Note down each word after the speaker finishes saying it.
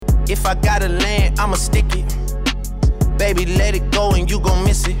If I gotta land, I'ma stick it. Baby, let it go and you gon'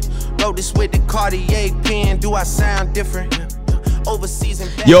 miss it. Wrote this with the Cartier pen. Do I sound different? Overseas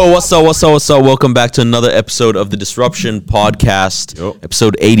and Yo, what's up? Welcome back to another episode of the Disruption Podcast.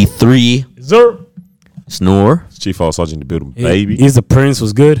 Episode 83. Sir. It's Noor. It's Chief All Sergeant in the building, baby. He's the Prince.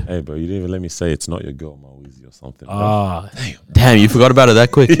 Was good. Hey, bro, you didn't even let me say it's not your girl, Marweezy or something. Damn, you forgot about it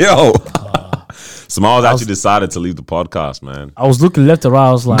that quick. Yo. Smiles actually decided to leave the podcast, man. I was looking left and right.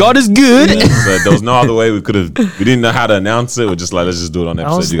 I was like, God is good. So there was no other way we could have. We didn't know how to announce it. We're just like, let's just do it on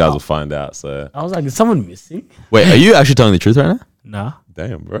episode. You guys will find out. So I was like, is someone missing? Wait, are you actually telling the truth right now? Nah.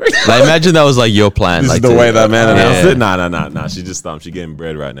 damn, bro. Like, imagine that was like your plan. This like is the way that man announced yeah. it. Nah. She just she getting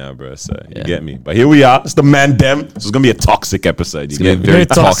bread right now, bro. So you get me. But here we are. It's the man dem. So it's gonna be a toxic episode. It's gonna be a very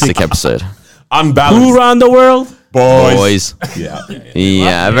toxic episode. Unbalanced. Who around the world? Boys. Yeah,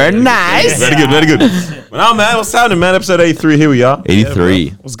 very nice. Very good. But now, man, what's happening, man? Episode 83, here we are. 83.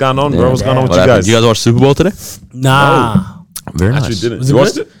 Yeah, what's going on, bro? What's going on with What you happened? guys? Did you guys watch Super Bowl today? Nah. Very Actually nice. didn't. it You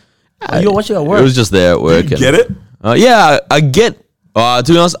watched good? it? Oh, you watching at work? It was just there at work. You get it? Yeah, I get. To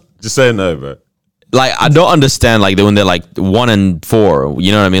be honest, Just say no, bro. like I don't understand like when they're like 1 and 4.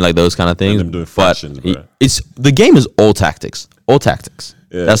 You know what I mean? Like those kind of things. them doing But fractions, bro. it's the game is all tactics. All tactics.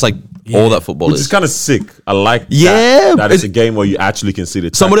 Yeah. That's like all that football Which is. is kind of sick. I like Yeah, that it's a game where you actually can see the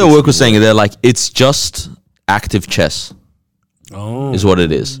Somebody at tactics work was of the saying they're like it's just active chess Oh. is what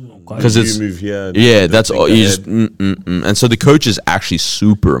it is because You it's move here. yeah that's all you ahead. just and so the coach is actually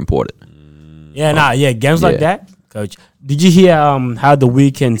super important. Yeah, games like Yeah. that, coach. Did you hear how the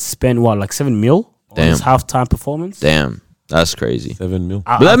Weeknd spent like 7 mil on Damn. his halftime performance? Damn, that's crazy. 7 mil.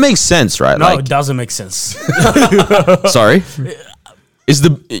 But that makes sense, right? No, like, it doesn't make sense. sorry,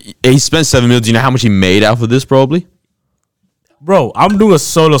 he spent 7 million? Do you know how much he made out of this? Probably. Bro, I'm doing a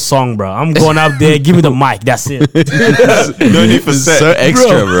solo song, bro. I'm going up there. Give me the mic. That's it. No need for set. So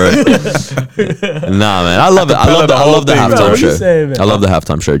extra, bro. Nah, man, I love it. I love the whole thing, bro. halftime What you show. say, man? I love the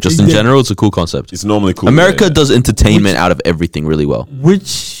halftime show. Just in Yeah. general, it's a cool concept. It's normally cool. America yeah. does entertainment out of everything really well.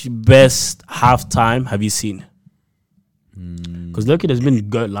 Which best halftime have you seen? Because look, there's been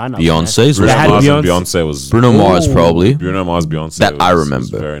good lineup. Beyonce's They was had Bruno Mars and Beyonce. Beyonce was Bruno Mars probably. Bruno Mars, Beyonce. That I was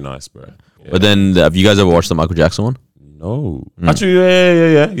remember. very nice, bro. Yeah. But then, have you guys ever watched the Michael Jackson one? No, actually,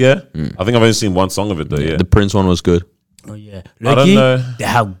 yeah. I think I've only seen one song of it though. Yeah, The Prince one was good. Oh yeah, I don't Lucky, know. they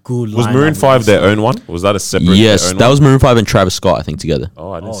have good. was lineup Maroon with 5 this. their own one? Was that a separate? Yes, their own that one? was Maroon 5 and Travis Scott, I think, together.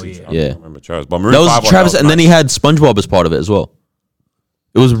 Oh, I didn't see. yeah. I Yeah. don't remember Travis, but Maroon That 5 was Travis, and then he had SpongeBob as part of it as well.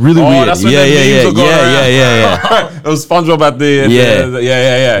 It was really weird. That's when Yeah. the memes were going around. Yeah. It was SpongeBob at the Yeah.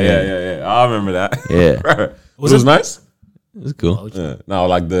 yeah. I remember that. Yeah. Was it nice? It's cool. Yeah. No,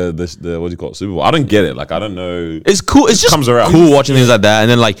 like the what do you call it? Super Bowl. I don't get it. Like I don't know. It's cool. It's just comes around. cool watching things like that, and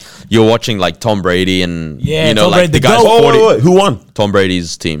then like you're watching like Tom Brady and Yeah, you know Tom like Brady, the the guy's goat. 40. Wait. Who won? Tom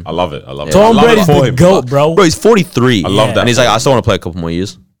Brady's team. I love it. I love it. Tom I love Brady's it for the him. goat, bro. Bro, he's 43. I love that. And he's like, I still want to play a couple more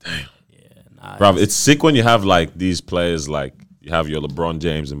years. Bro, it's sick when you have like these players like you have your LeBron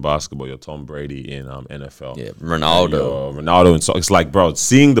James in basketball, your Tom Brady in NFL. Yeah, Ronaldo. Your Ronaldo and so it's like, bro,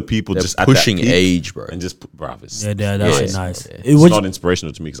 seeing the people They're just at pushing that peak age, bro. and just bro, it's, Yeah, that's it's, nice. yeah. It it's was- not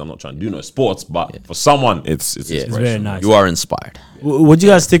inspirational to me because I'm not trying to do no sports, but for someone, it's inspirational. very nice. You are inspired. What do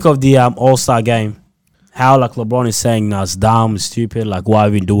you guys think of the All Star game? How like LeBron is saying now it's dumb, stupid. Like why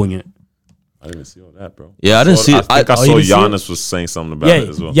are we doing it? I didn't see all that, bro. Yeah, I didn't see I it. think I you saw didn't see it? Giannis was saying something about Yeah, it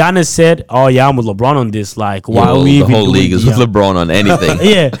as well. Giannis said, "Oh yeah, I'm with LeBron on this. Like why Well, are we the even whole doing league is with the, LeBron on anything.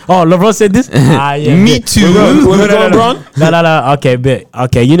 Yeah. Oh, LeBron said this. Ah, yeah. Me bet. too. No. Okay, bet.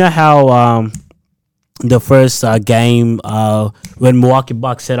 Okay, you know how the first game when Milwaukee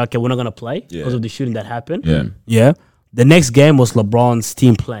Bucks said, "Okay, we're not gonna play because of the shooting that happened." Yeah. The next game was LeBron's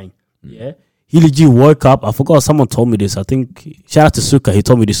team playing. Yeah. He legit woke up. I forgot someone told me this. I think shout out to Suka. He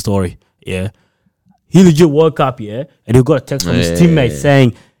told me this story. Yeah. He legit woke up, and he got a text from his teammates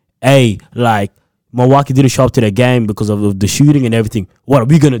saying, "Hey, like Milwaukee didn't show up to the game because of the shooting and everything. What are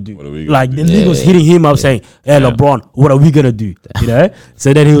we gonna do?" Like the league was hitting him up saying, "Hey, LeBron, what are we gonna do?" You know.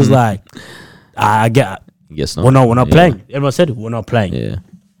 So then he was like, "I get, Guess not. we're not playing." Everyone said, "We're not playing." Yeah.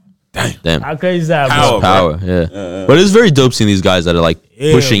 Damn. How crazy is that, Power, bro? Power, yeah. But it's very dope seeing these guys that are like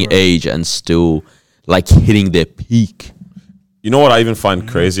pushing bro. age and still like hitting their peak. You know what I even find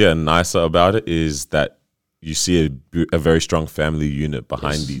crazier and nicer about it is that you see a very strong family unit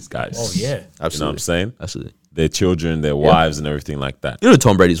behind these guys. Oh yeah. Absolutely. You know what I'm saying? Absolutely. Their children, their wives, and everything like that. You know who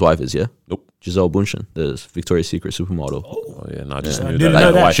Tom Brady's wife is, yeah? Nope. Giselle Bündchen, the Victoria's Secret supermodel. Oh yeah, no, I just knew didn't that.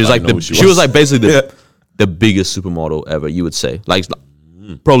 know that. Wife, She was I like know the who she was like basically the biggest supermodel ever, you would say. Like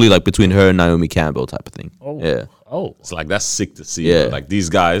probably like between her and Naomi Campbell type of thing. Yeah. Oh. It's like that's sick to see. Yeah. Bro. Like these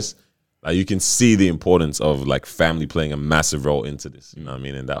guys, Like you can see the importance of like family playing a massive role into this. You know what I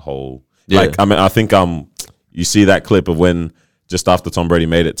mean? And that whole like I think you see that clip of when just after Tom Brady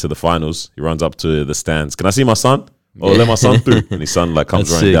made it to the finals, he runs up to the stands. Can I see my son? Oh, let my son through. And his son like comes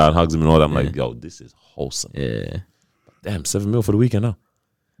running down, hugs him and all that. I'm like, yo, this is wholesome. Yeah. Damn, $7 million for the weekend now.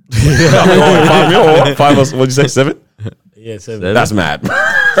 $5 million. What'd you say? 7? Yeah, 7. That's mad.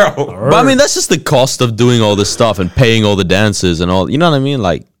 But I mean, that's just the cost of doing all this stuff and paying all the dances and all. You know what I mean?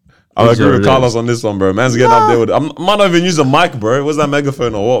 Like, I agree with Carlos on this one, bro. Man's getting up there with. I might not even use a mic, bro. What's that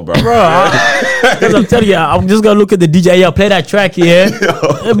megaphone or what, bro? Because I'm telling you, I'm just gonna look at the DJ. Yo, play that track here,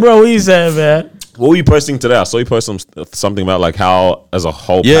 hey, bro. What you saying, man? What were you posting today? I saw you post something about like how, as a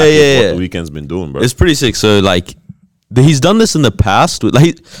whole, what the weekend's been doing, bro. It's pretty sick. So like, he's done this in the past.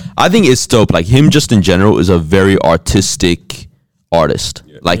 Like, I think it's dope. Like him, just in general, is a very artistic artist.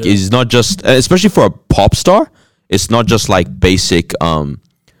 Yeah. Like, he's not just, especially for a pop star. It's not just like basic.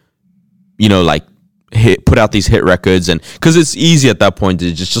 You know, like put out these hit records, and because it's easy at that point,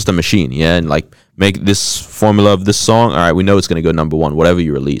 it's just a machine, and like make this formula of this song. All right, we know it's gonna go number one, whatever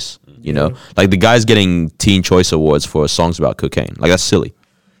you release. You know, like the guy's getting Teen Choice Awards for songs about cocaine. Like that's silly.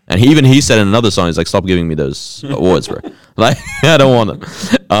 And he said in another song, he's like, "Stop giving me those awards, bro. Like I don't want them."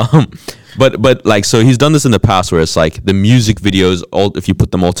 But like, so he's done this in the past where it's like the music videos, all if you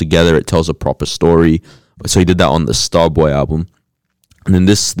put them all together, it tells a proper story. So he did that on the Starboy album. And then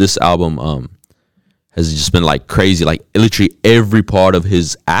this album has just been like crazy. Like literally every part of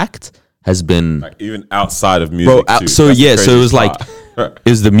his act has been like, even outside of music. Bro, so it was like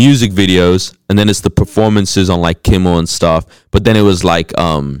it's the music videos, and then it's the performances on like Kimmel and stuff. But then it was like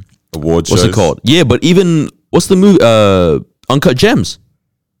award shows. What's it called? Yeah, but even what's the movie? Uncut Gems.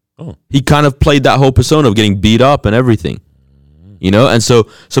 Oh, he kind of played that whole persona of getting beat up and everything. You know, and so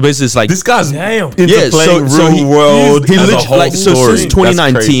basically it's like this guy's damn. Playing real world. He literally like so since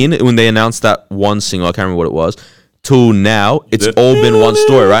 2019 when they announced that one single, I can't remember what it was, till now it's all been one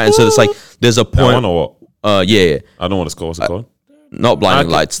story, right? And so it's like there's a point. That one or what? Yeah. I don't know what it's called. What's it called? Not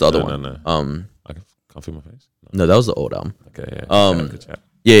Blinding Lights, the other one. No. I can't feel my face. No, that was the old album. Okay, yeah. Good chat.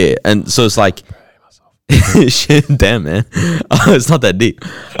 Yeah, and so it's like, shit, damn man, it's not that deep.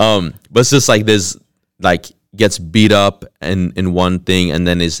 But it's just like there's like. Gets beat up in one thing, and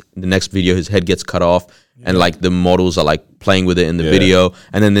then the next video his head gets cut off, and like the models are like playing with it in the video,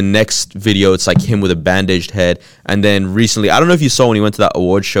 and then the next video it's like him with a bandaged head, and then recently I don't know if you saw when he went to that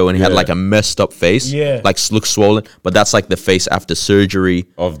award show and he had like a messed up face, like looks swollen, but that's like the face after surgery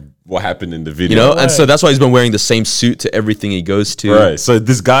of what happened in the video, you know, and so that's why he's been wearing the same suit to everything he goes to. Right. So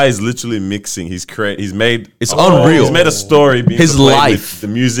this guy is literally mixing. He's made it's unreal. He's made a story. Being his life, the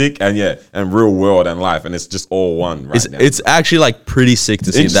music, and real world and life, and it's just all one. Right now. It's actually like pretty sick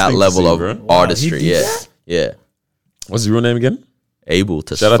to see that level of artistry. Yeah. What's his real name again? Abel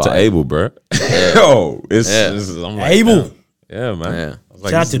to shout out to Abel, bro. Yo, I'm like, Abel. Yeah, man. Yeah.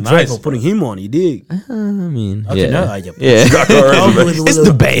 Like, shout out to Drake for putting him on. He did. I mean, It's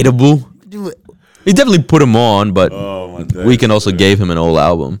debatable. He definitely put him on, but we can also gave him an old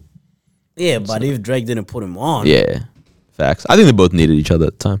album. Yeah, but if Drake didn't put him on, facts. I think they both needed each other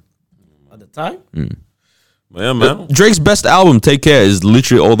at the time. At the time, yeah, man. Drake's best album, "Take Care," is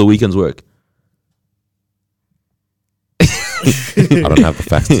literally all The Weeknd's work. I don't have the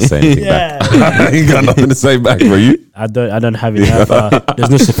facts to say anything back. I ain't got nothing to say back, bro. You? I don't have enough. There's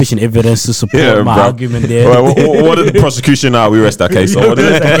no sufficient evidence to support my argument there. What did the prosecution? We rest our case. So what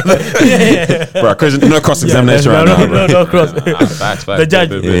is it? Bro, no cross examination right now. No cross. Facts. The judge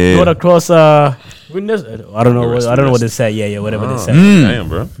got across witness. I don't know what they say. Yeah, whatever they say. Damn,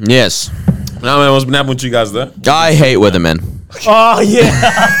 bro. Yes. Now, man, what's been happening with you guys there? I hate weathermen. Oh yeah.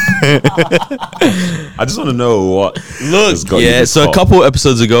 I just want to know what. So a couple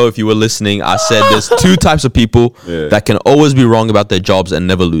episodes ago, if you were listening, I said there's two types of people that can always be wrong about their jobs and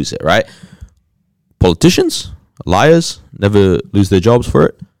never lose it, right? Politicians, liars, never lose their jobs for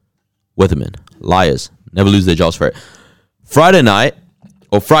it. Weathermen, liars, never lose their jobs for it. Friday,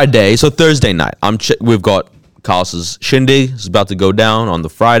 so Thursday night, we've got Carlos's shindig. It's about to go down on the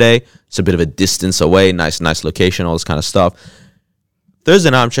Friday. It's a bit of a distance away, nice location, all this kind of stuff.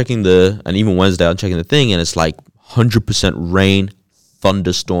 Thursday night, I'm checking and even Wednesday, I'm checking the thing, and it's like 100% rain,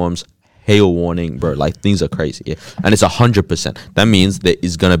 thunderstorms, hail warning, bro. Like, things are crazy. Yeah? And it's 100%. That means there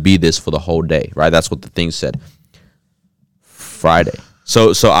is going to be this for the whole day, right? That's what the thing said. Friday.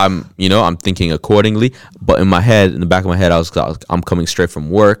 So I'm thinking accordingly. But in the back of my head, I'm coming straight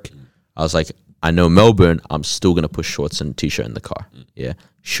from work. I was like, I know Melbourne, I'm still going to push shorts and a t-shirt in the car. Yeah,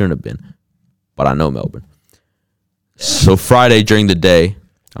 shouldn't have been. But I know Melbourne. So Friday during the day,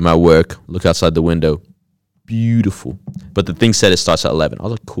 I'm at work, look outside the window. Beautiful. But the thing said it starts at 11. I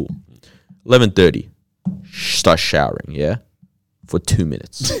was like, cool. 11:30. Start showering, yeah? For 2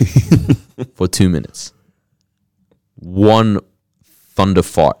 minutes. For 2 minutes. One thunder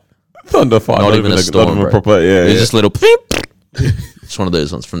fart. Not even a storm, bro. It's just little it's one of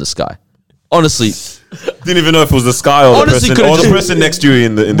those ones from the sky. Honestly, didn't even know if it was the sky or the person next to you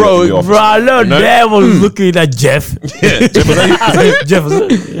in the office. Bro, I know Dad was looking at Jeff. Yeah, Jeff was don't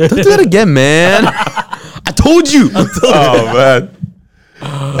do that again, man. I told you. Oh man.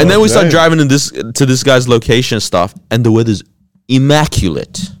 And then we start driving to this guy's location and stuff, and the weather's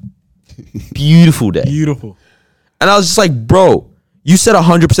immaculate. Beautiful day. Beautiful. And I was just like, bro, you said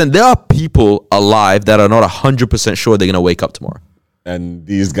 100%. There are people alive that are not 100% sure they're going to wake up tomorrow. And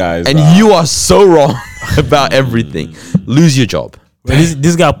these guys you are so wrong about everything. Lose your job.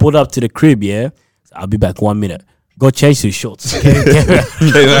 This guy pulled up to the crib, yeah? I'll be back 1 minute. Go change your shorts.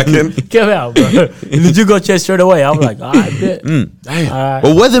 Get out, bro. Did you go change straight away? I'm like, all right, bet.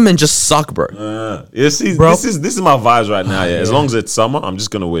 But weathermen just suck, bro. Yeah, see, bro. This is my vibes right now. Yeah, as long as it's summer, I'm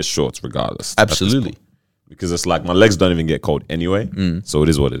just gonna wear shorts regardless. Absolutely, because it's like my legs don't even get cold anyway. So it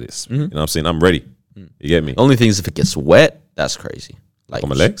is what it is. You know what I'm saying? I'm ready. You get me? Only thing is if it gets wet, that's crazy. Like on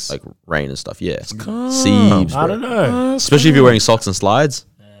my legs, like rain and stuff. Yeah, Seems, I don't know. Especially if you're wearing socks and slides.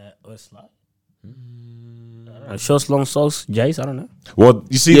 Shorts, long socks, Jace, I don't know. Well,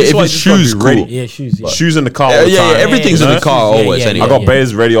 you see, if it's shoes, cool. ready. Yeah, shoes. Yeah. Shoes in the car all the time. Yeah, everything's in the car always. Anyway, I got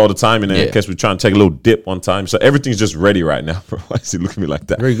bays ready all the time, and in case we're trying to take a little dip one time, so everything's just ready right now, bro. Why is he looking at me like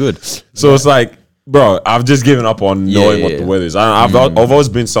that? Very good. So it's like, bro, I've just given up on knowing what the weather is. I've always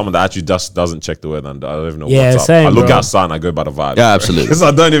been someone that actually just doesn't check the weather, and I don't even know what's same, up. I look bro. outside and I go by the vibe. Yeah, absolutely. Because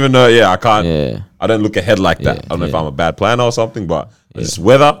I don't even know. Yeah, I can't. Yeah. I don't look ahead like that. I don't know if I'm a bad planner or something, but it's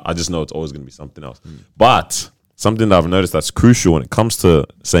weather. I just know it's always going to be something else. But something that I've noticed that's crucial when it comes to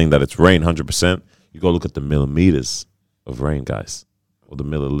saying that it's rain 100%, you got to look at the millimeters of rain, guys. Or the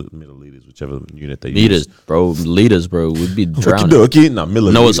milliliters, whichever unit they use. Liters, bro. We'd be drowning. Okay, no,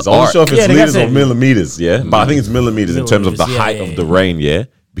 millimeters. I'm not sure if it's liters or millimeters, but I think it's millimeters in terms of the height of the rain,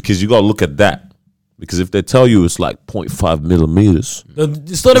 because you got to look at that. Because if they tell you it's like 0.5 millimeters,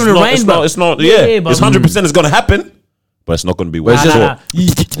 it's not even rain, bro. It's not, it's 100% it's going to happen, but it's not going to be wet. Bro, you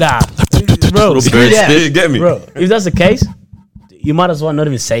get me? Bro, if that's the case, you might as well not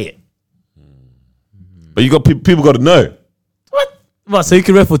even say it. But you got people got to know. Well, so you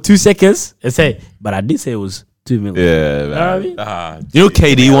can rest for 2 seconds and say, but I did say it was 2 million. Yeah, man. You know what I mean? You know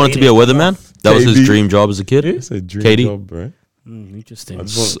KD wanted to be a weatherman? That was his dream job as a kid. It's a dream KD. job, bro. Interesting.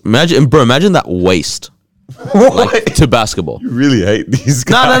 Imagine that waste. Like, to basketball. You really hate these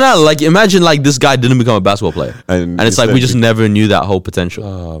guys. No. Like, imagine like this guy didn't become a basketball player. And it's like we just never knew that whole potential.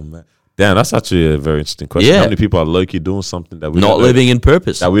 Oh, man. Damn, that's actually a very interesting question. How many people are low-key doing something that we not living in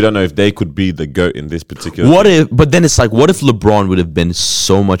purpose? That we don't know if they could be the GOAT in this particular But then it's like, what if LeBron would have been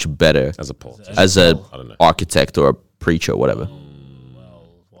so much better as a politician, as an architect or a preacher or whatever?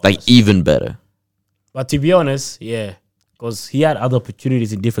 Like, even better. But to be honest, because he had other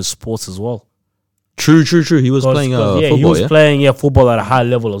opportunities in different sports as well. True. He was playing football. He was playing football at a high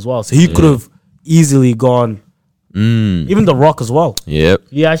level as well. So he could have easily gone. Even The Rock as well. Yep.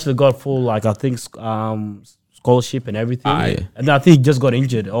 He actually got full, like, I think, scholarship and everything. And then I think he just got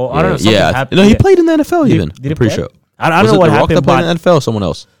injured. Or I don't know, something happened. No, he played in the NFL even. Did he I'm pretty play? sure. I don't know what The Rock happened. That played in the NFL or someone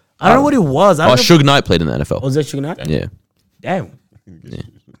else? I don't know what it was. Suge Knight played in the NFL. Was that Suge Knight? Yeah. Damn.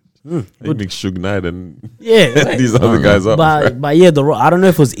 He makes Suge Knight and these other guys up. But yeah, The Rock, I don't know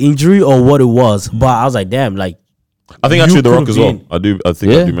if it was injury or what it was, but I was like, damn, like. I think actually The Rock as well. I do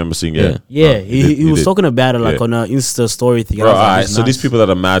remember seeing he was talking about it like on an Insta story thing. Bro, like, so these people that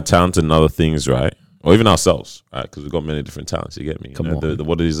are mad talented in other things, right? Or even ourselves, right? Because we've got many different talents. You get me? Come on.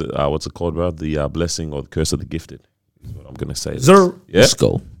 What is it? What's it called, bro? The blessing or the curse of the gifted. Is what I'm gonna say. Let's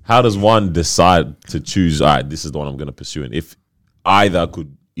go. How does one decide to choose? All right, this is the one I'm gonna pursue, and if either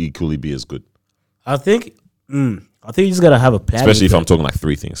could equally be as good. I think you just gotta have a plan. Especially if I'm talking like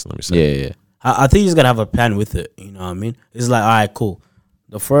three things. Let me say. Yeah. I think you just gotta have a plan with it. You know what I mean? It's like, all right, cool.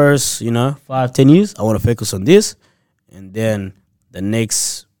 The first, 5-10 years, I want to focus on this, and then the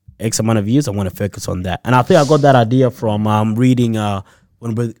next X amount of years, I want to focus on that. And I think I got that idea from reading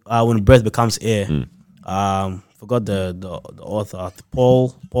When Breath Becomes Air. Forgot the author,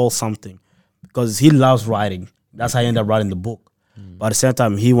 Paul something, because he loves writing. That's how he ended up writing the book. But at the same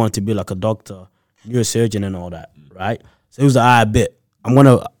time, he wanted to be like a doctor, neurosurgeon, and all that, right? So he was like, I bet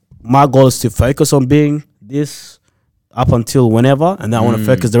my goal is to focus on being this up until whenever, and then I want to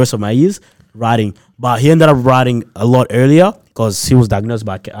focus the rest of my years writing. But he ended up writing a lot earlier because he was diagnosed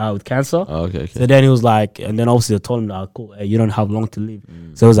with cancer. Oh, okay. So then he was like, and then obviously they told him that, cool, hey, you don't have long to live.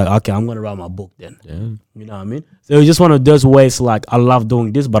 So he was like, okay, I'm gonna write my book then. Yeah. You know what I mean? So it's just one of those ways. Like, I love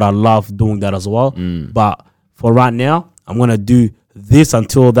doing this, but I love doing that as well. But for right now, I'm gonna do this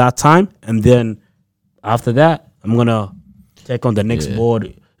until that time, and then after that, I'm gonna take on the next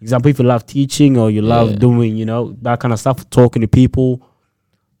board. Example, if you love teaching or you love doing, that kind of stuff, talking to people,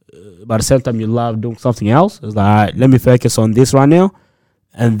 but at the same time you love doing something else, it's like, all right, let me focus on this right now,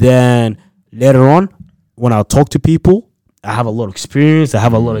 and then later on, when I talk to people, I have a lot of experience, I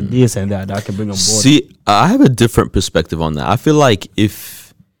have a lot of this and that I can bring on board. See, I have a different perspective on that. I feel like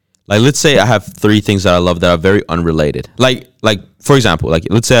if, like, let's say I have 3 things that I love that are very unrelated. Like for example, like,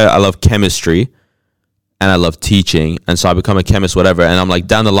 let's say I love chemistry and I love teaching, and so I become a chemist, whatever, and I'm like,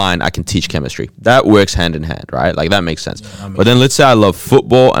 down the line, I can teach chemistry. That works hand in hand, right? Like, that makes sense. Yeah, but then let's say I love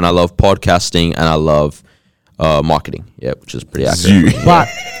football and I love podcasting and I love marketing. Yeah, which is pretty accurate.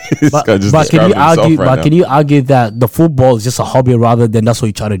 Can you argue that the football is just a hobby rather than that's what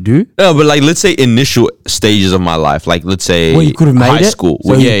you try to do? No, but like, let's say initial stages of my life, like let's say where you could have made high school.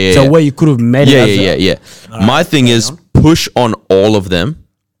 So, so where you could have made it. Yeah. My thing is push on all of them,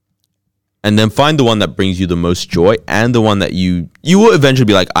 and then find the one that brings you the most joy and the one that you will eventually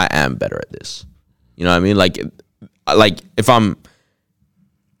be like, I am better at this. You know what I mean? Like if I'm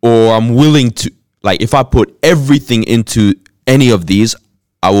willing to, like, if I put everything into any of these,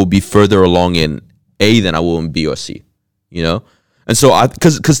 I will be further along in A than I will in B or C, And so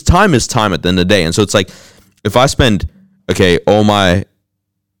because time is time at the end of the day. And so it's like, if I spend, all my,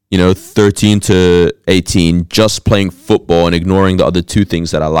 13 to 18 just playing football and ignoring the other 2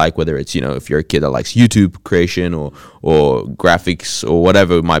 things that I like, whether it's, if you're a kid that likes YouTube creation or graphics or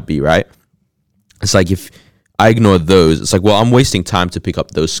whatever it might be, right? It's like, if I ignore those, it's like, well, I'm wasting time to pick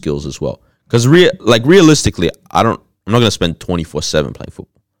up those skills as well. Because realistically, I'm not going to spend 24/7 playing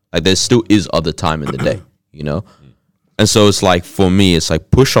football. Like, there still is other time in the day, And so it's like, for me, it's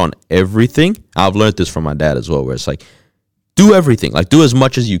like, push on everything. I've learned this from my dad as well, where it's like, do everything. Like, do as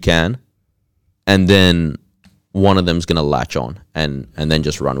much as you can, and then one of them's going to latch on, and then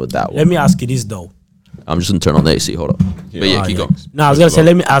just run with that one. Let me ask you this, though. I'm just going to turn on the AC. Hold up. But keep going. No, I was going to say,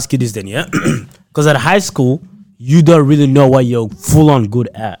 let me ask you this then, yeah? Because at high school, you don't really know what you're full-on good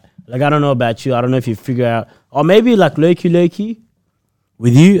at. Like, I don't know about you. I don't know if you figure out, or maybe like low-key,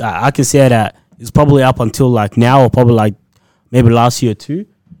 with you, I can say that it's probably up until like now, or probably like maybe last year too,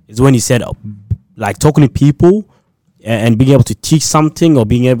 is when you said, like, talking to people and being able to teach something, or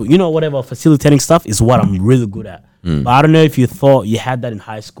being able, whatever, facilitating stuff is what I'm really good at. But I don't know if you thought you had that in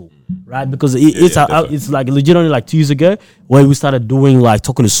high school, right? Because it's like legitimately like 2 years ago when we started doing, like,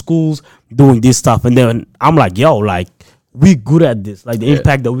 talking to schools, doing this stuff. And then I'm like, yo, like, we good at this, like the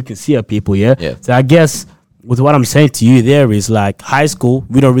impact that we can see at people. So I guess with what I'm saying to you there is, like, high school,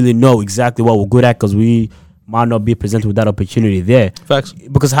 we don't really know exactly what we're good at because we might not be presented with that opportunity there. Facts.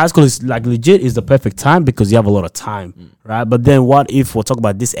 Because high school is, like, legit is the perfect time because you have a lot of time, right? But then what if we'll talk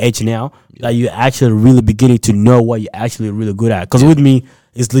about this age now that you're actually really beginning to know what you're actually really good at? Because with me,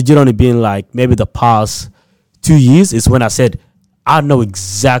 it's legit only been like maybe the past 2 years is when I said, I know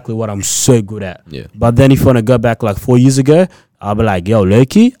exactly what I'm so good at. Yeah. But then if you want to go back like 4 years ago, I'll be like, yo,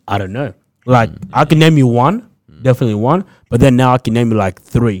 Loki, I don't know. Like, I can name you one, definitely one, but then now I can name you like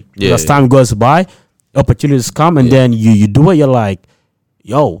 3. As time goes by, opportunities come, and then you do it, you're like,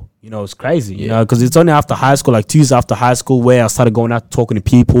 yo, it's crazy, because it's only after high school, like 2 years after high school, where I started going out, talking to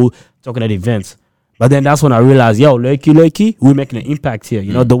people, talking at events. But then that's when I realized, yo, Loki, we're making an impact here.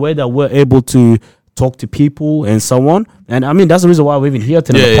 The way that we're able to talk to people and so on. And I mean, that's the reason why we're even here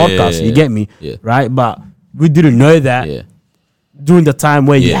today, the podcast. You get me? Right? But we didn't know that during the time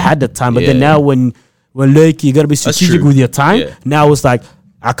where you had the time. But then now when Loki, you got to be strategic with your time. Now it's like,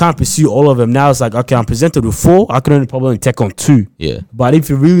 I can't pursue all of them. Now it's like, okay, I'm presented with 4. I can probably take on 2. But if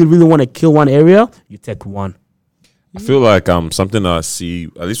you really, really want to kill one area, you take 1. I feel like something I see,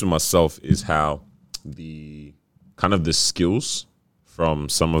 at least with myself, is how the kind of the skills from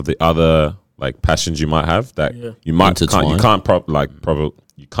some of the other, like, passions you might have that you can't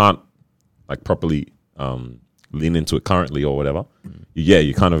properly lean into it currently or whatever.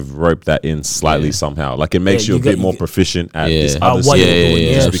 You kind of rope that in slightly somehow. Like, it makes you a bit more proficient at this other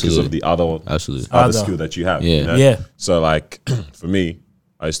skill just because of the other skill that you have. So, like, for me,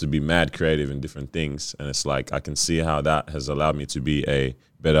 I used to be mad creative in different things, and it's like I can see how that has allowed me to be a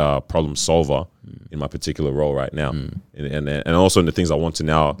better problem solver in my particular role right now, and also in the things I want to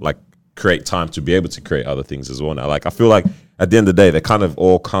now, like, create time to be able to create other things as well now. Like, I feel like at the end of the day, they kind of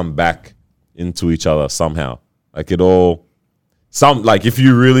all come back into each other somehow. Like, like, if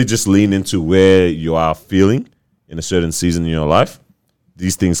you really just lean into where you are feeling in a certain season in your life,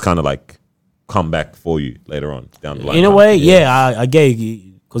 these things kind of like come back for you later on down the line. In a way, I get you.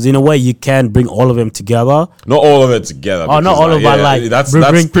 Because in a way, you can bring all of them together. Not all of it together. Oh, not all of it. Like that's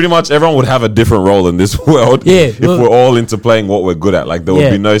pretty much everyone would have a different role in this world. Yeah, if we're all into playing what we're good at, like there would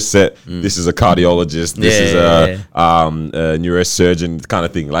be no set. This is a cardiologist. This is a neurosurgeon kind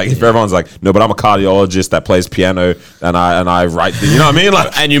of thing. Like if everyone's like, no, but I'm a cardiologist that plays piano and I write. You know what I mean?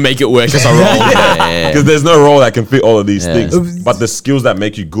 Like, and you make it work as a role. Because there's no role that can fit all of these things. But the skills that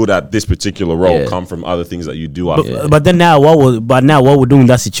make you good at this particular role come from other things that you do. But then now what we're doing in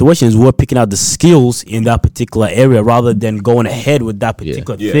that situation is we're picking out the skills in that particular area rather than going ahead with that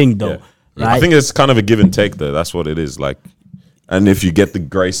particular thing, though. Right? I think it's kind of a give and take, though. That's what it is. Like, and if you get the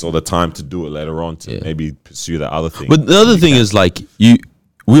grace or the time to do it later on, to maybe pursue that other thing. But the other thing is like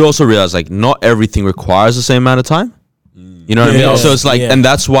we also realize like not everything requires the same amount of time. You know what I mean? So it's like, and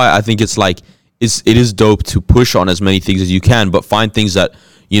that's why I think it's like it is dope to push on as many things as you can, but find things that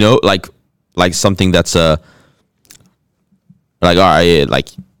like something that's like all right, like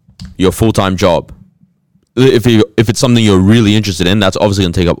your full-time job. If it's something you're really interested in, that's obviously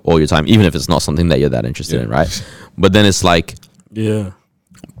gonna take up all your time, even if it's not something that you're that interested in, right? But then it's like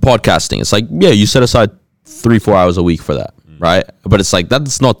podcasting. It's like you set aside 3-4 hours a week for that, right? But it's like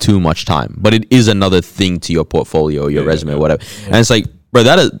that's not too much time, but it is another thing to your portfolio, your resume, whatever. And it's like, bro,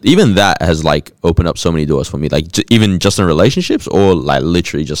 that has like opened up so many doors for me, like even just in relationships or like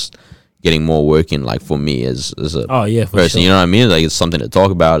literally just getting more work in, like for me as a person, sure. You know what I mean? Like it's something to talk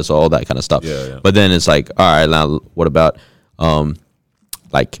about, it's all that kind of stuff. But then it's like, all right, now what about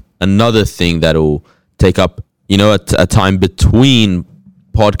like another thing that'll take up, a time between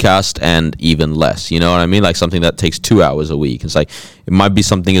podcast and even less, you know what I mean? Like something that takes 2 hours a week. It's like, it might be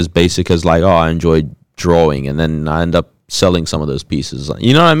something as basic as like, I enjoy drawing and then I end up selling some of those pieces.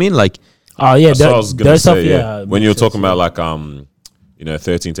 You know what I mean? Like, that's what I was gonna say, when you were talking about like,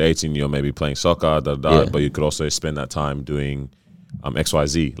 13 to 18, you're maybe playing soccer, but you could also spend that time doing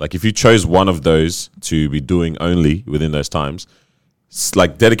XYZ. Like if you chose one of those to be doing only within those times,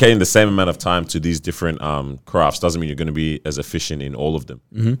 like dedicating the same amount of time to these different crafts doesn't mean you're going to be as efficient in all of them.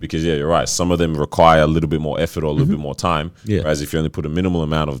 Because you're right, some of them require a little bit more effort or a little bit more time. Whereas if you only put a minimal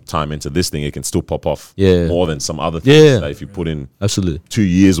amount of time into this thing, it can still pop off more than some other things that if you put in absolutely 2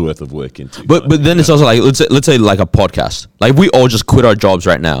 years worth of work into. But then it's also like, let's say like a podcast. Like we all just quit our jobs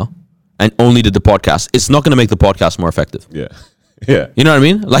right now and only did the podcast. It's not going to make the podcast more effective. Yeah. You know what I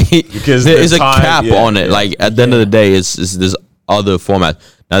mean? Like because there is a cap on it. Like at the end of the day, it's there's other format.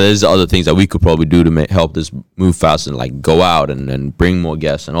 Now there's other things that we could probably do to help this move fast and like go out and bring more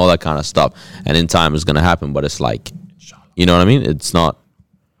guests and all that kind of stuff. And in time it's gonna happen, but it's like, you know what I mean? It's not.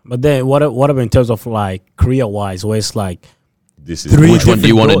 But then what about in terms of like career wise, where it's like, this is which one do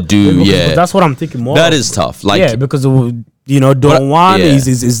you want to do? Because that's what I'm thinking more. That is tough. Like because door one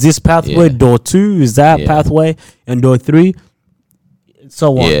is this pathway, door two is that pathway, and door three.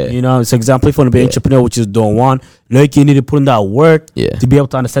 So on, it's example if you want to be an entrepreneur, which is door one, like you need to put in that work to be able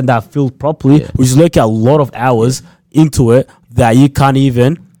to understand that field properly, which is like a lot of hours into it that you can't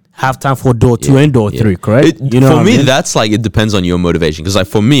even have time for door two and door three, correct? For me, that's like, it depends on your motivation. Because like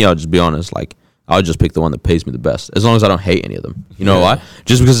for me, I'll just be honest, like I'll just pick the one that pays me the best, as long as I don't hate any of them. You know why?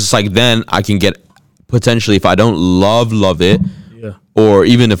 Just because it's like then I can get potentially, if I don't love it, or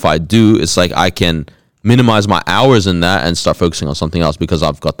even if I do, it's like I can minimize my hours in that and start focusing on something else because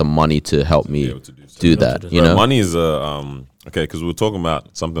I've got the money to help me do that. You know, money is okay. Because we were talking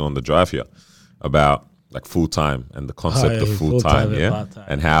about something on the drive here about like full time and the concept of full time,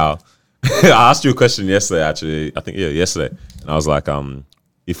 and how I asked you a question yesterday. Actually, I think yesterday, and I was like,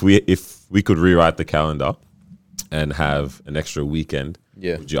 if we could rewrite the calendar and have an extra weekend,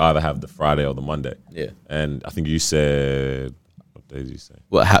 would you either have the Friday or the Monday? And I think you said, what day did you say?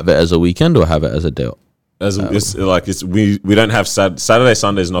 Well, have it as a weekend or have it as a day? We don't have Saturday,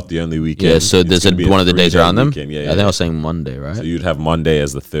 Sunday is not the only weekend. Yeah, so there's one of the days around them. I think I was saying Monday, right? So you'd have Monday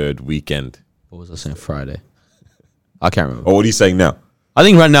as the third weekend. What was I saying? Friday. I can't remember. Or what are you saying now? I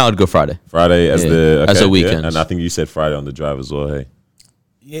think right now I'd go Friday. Friday as as a weekend, and I think you said Friday on the drive as well.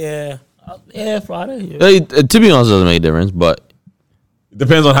 Hey. Friday. To be honest, it doesn't make a difference, but it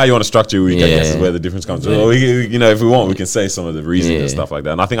depends on how you want to structure your week. I guess is where the difference comes. Well, if we want, we can say some of the reasons and stuff like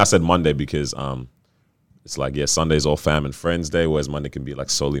that. And I think I said Monday because it's like Sunday's all fam and friends day, whereas Monday can be like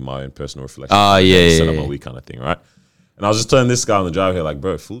solely my own personal reflection. Set up my week kind of thing, right? And I was just telling this guy on the drive here, like,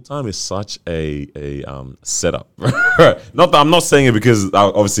 bro, full time is such a setup. Not that I'm not saying it because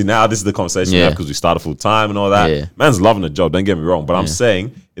obviously now this is the conversation we have because we started full time and all that. Man's loving the job, don't get me wrong, but I'm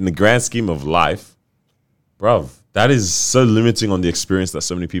saying in the grand scheme of life, bruv, that is so limiting on the experience that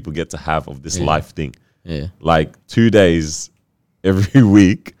so many people get to have of this life thing. like 2 days every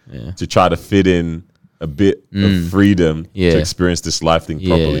week to try to fit in a bit of freedom to experience this life thing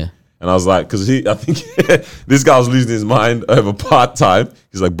properly. And I was like, because I think this guy was losing his mind over part-time.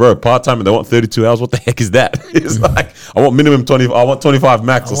 He's like, bro, part-time and they want 32 hours. What the heck is that? He's like, I want minimum 20. I want 25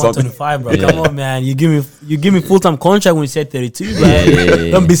 max or something. 25, bro. Come on, man. You give me full-time contract when you said 32,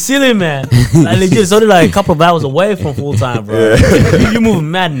 bro. Don't be silly, man. Like, legit, it's only like a couple of hours away from full-time, bro. You moving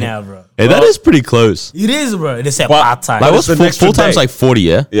mad now, bro. Hey, that is pretty close. It is, bro. They said part-time. Like, what's full-time's like 40,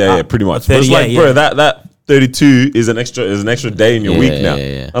 yeah? Yeah, pretty much. 30, but it's like, bro, that 32 is an extra day in your week now.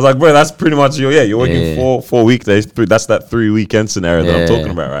 I was like, bro, that's pretty much you're working 4 weekdays. That's that 3 weekend scenario that I'm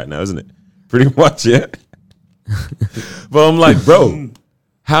talking about right now, isn't it? Pretty much, yeah. But I'm like, bro,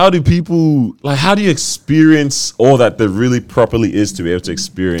 how do you experience all that there really properly is to be able to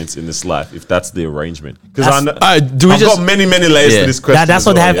experience in this life if that's the arrangement? Because I've got many layers to this question. That's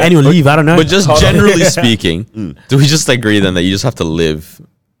why they have annual leave. I don't know. But just generally speaking, do we just agree then that you just have to live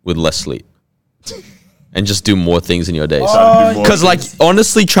with less sleep? And just do more things in your days. Because, like,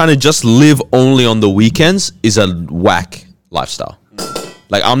 honestly, trying to just live only on the weekends is a whack lifestyle.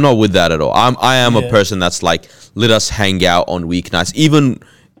 Like, I'm not with that at all. I am a person that's like, let us hang out on weeknights. Even,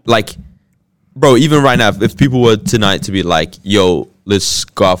 like, bro, even right now, if people were tonight to be like, yo, let's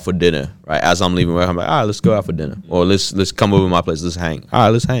go out for dinner, right? As I'm leaving work, I'm like, all right, let's go out for dinner. Or let's come over to my place, let's hang. All right,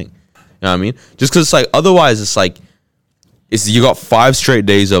 let's hang. You know what I mean? Just because it's like, otherwise, it's like, you got 5 straight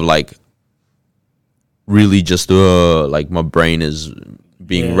days of, like, really just like my brain is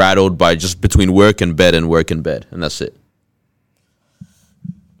being rattled by just between work and bed, and that's it.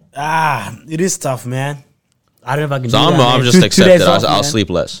 It is tough, man. I don't know if I can. So do I'm that, just accept it. I'll sleep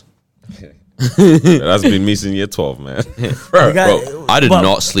less. That's been me since year 12, man. Bro, I did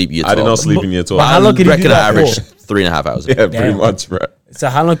not sleep year 12. I did not sleep in year 12. How long can you do that I averaged 3.5 hours. Yeah, pretty much, bro. So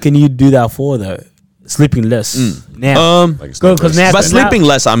how long can you do that for, though? Sleeping less now. Because by sleeping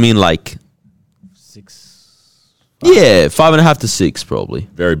less, I mean like 6. 5.5 to 6 probably.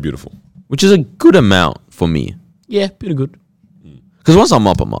 Very beautiful. Which is a good amount for me. Yeah, pretty good. Because once I'm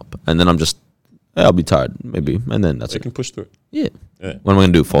up, and then I'm just, I'll be tired maybe, and then that's You it. can push through it. Yeah. What am I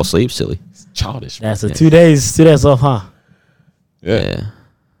gonna do? Fall asleep? Silly. It's childish. That's 2 days off, huh? Yeah.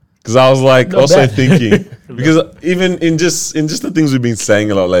 Because I was like thinking, because even in just the things we've been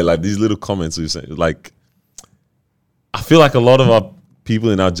saying a lot lately, like these little comments we've said, like I feel like a lot of our people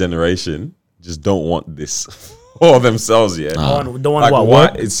in our generation just don't want this for themselves yet. Don't want like, what?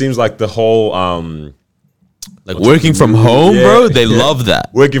 What? It seems like the whole like working from home, bro. They love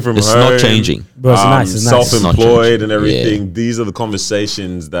that. Working from home. It's not changing. Bro, it's nice. It's nice. Self-employed and everything. Yeah. These are the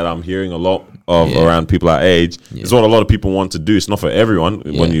conversations that I'm hearing a lot of around people our age. Yeah. It's what a lot of people want to do. It's not for everyone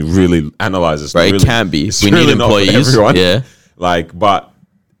when you really analyze it. Right, really, it can't be. We really need employees. Yeah. Like, but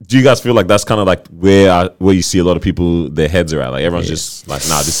do you guys feel like that's kind of like where you see a lot of people, their heads are at? Like everyone's just like,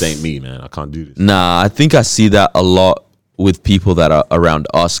 nah, this ain't me, man. I can't do this. Nah, I think I see that a lot with people that are around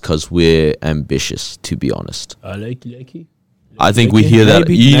us because we're ambitious, to be honest. I think we hear that.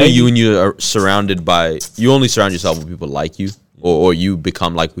 You when you are surrounded by, you only surround yourself with people like you, or you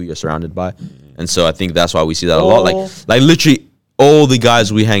become like who you're surrounded by. And so I think that's why we see that a lot. Like literally all the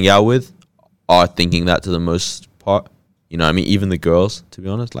guys we hang out with are thinking that to the most part. You know what I mean? Even the girls, to be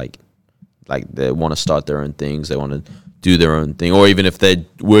honest, like they want to start their own things. They want to do their own thing. Or even if they're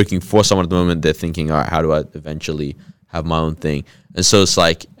working for someone at the moment, they're thinking, all right, how do I eventually have my own thing? And so it's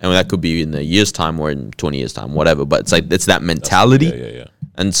like, and that could be in a year's time or in 20 years time, whatever. But it's like, it's that mentality. Yeah.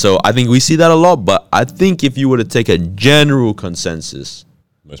 And so I think we see that a lot. But I think if you were to take a general consensus,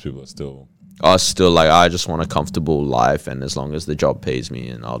 most people are still like, I just want a comfortable life. And as long as the job pays me,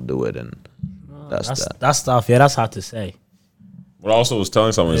 and I'll do it. And that's tough. Yeah, that's hard to say. What I also was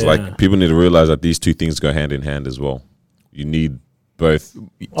telling someone is like, people need to realize that these two things go hand in hand as well. You need both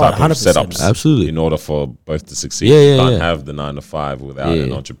type of setups, absolutely, in order for both to succeed. You can't have the 9 to 5 without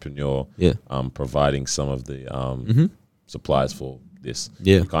an entrepreneur providing some of the supplies for this.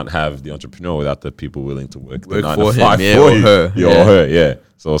 You can't have the entrepreneur without the people willing to work the 9 to 5 for you or her.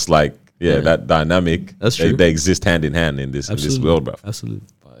 So it's like that dynamic. That's true. They exist hand in hand in this world, bro. Absolutely.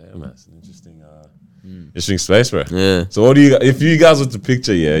 But yeah, man, it's an interesting space, bro. Yeah. So what do you? If you guys were to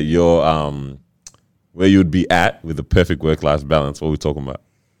picture, your where you would be at with the perfect work-life balance, what are we talking about?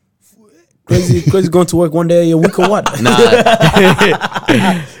 Crazy going to work one day a week or what? Nah.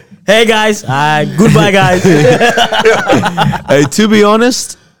 Hey guys, goodbye guys. Hey, to be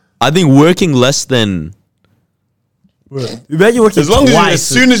honest, I think working less than. Imagine working as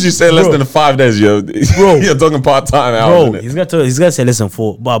soon as you say less than 5 days, you're talking part-time hours. Bro, he's gonna say less than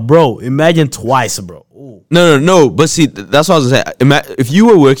 4. But bro, imagine twice, bro. Ooh. No. But see, that's what I was saying. If you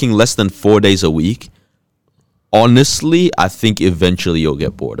were working less than 4 days a week, honestly, I think eventually you'll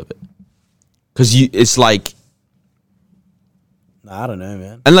get bored of it. Because it's like... I don't know,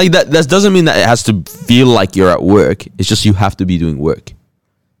 man. And like that doesn't mean that it has to feel like you're at work. It's just you have to be doing work.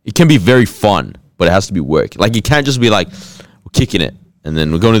 It can be very fun, but it has to be work. Like you can't just be like, we're kicking it and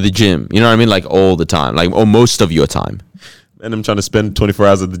then we're going to the gym. You know what I mean? Like all the time, like or most of your time. And I'm trying to spend 24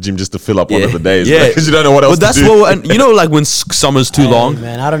 hours at the gym just to fill up one of the days. Yeah, because you don't know what else to do. What, and you know, like when summer's too long.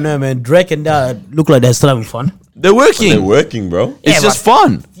 Man, I don't know, man. Drake and that look like they're still having fun. They're working. They're working, bro. It's just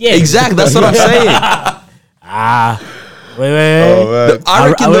fun. Yeah, exactly. That's what I'm saying. Wait. I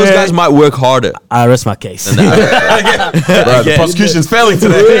reckon those guys might work harder. I rest my case. Bro, the prosecution's failing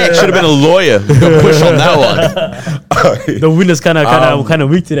today. Should have been a lawyer. Push on that one. The winner's kind of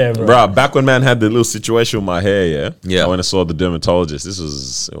weak today, bro. Bro, back when man had the little situation with my hair, yeah. I went and saw the dermatologist. This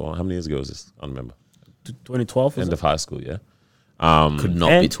was how many years ago was this? I don't remember. 2012. End of high school, yeah. Could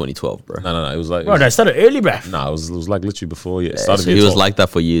not be 2012, bro. No. It was like... Bro, that started early, bro. No, it was like literally before. Yeah, so he was like that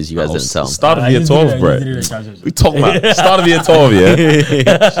for years. You guys didn't tell him. Start of year 12, bro. We talking about start of year 12,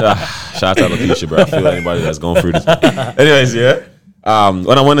 yeah. Shout out to Keisha, bro. I feel anybody that's going through this. Anyways, yeah.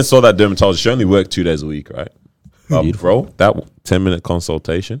 When I went and saw that dermatologist, she only worked 2 days a week, right? Bro, that 10-minute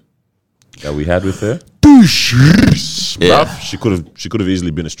consultation that we had with her, bruv, she could have easily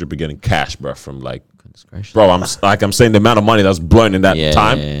been a stripper getting cash, bro, from like... Bro, I'm saying the amount of money that's blown in that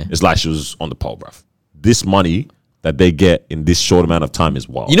time is like she was on the pole, bro. This money that they get in this short amount of time is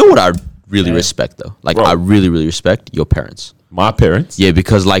wild. You know what I really respect though? Like bro, I really respect your parents. My parents? Yeah,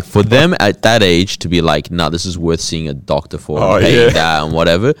 because like for them at that age to be like, nah, this is worth seeing a doctor for, paying that and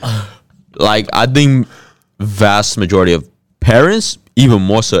whatever. Like I think vast majority of parents, even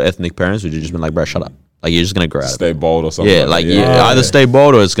more so ethnic parents, would have just been like, bro, shut up. Like you're just gonna grow out. Stay bold or something. Yeah, like either stay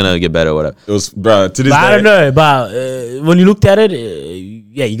bold or it's gonna get better or whatever. It was, bro. To this day, I don't know, but when you looked at it,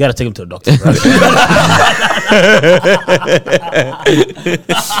 you gotta take him to a doctor. Bro.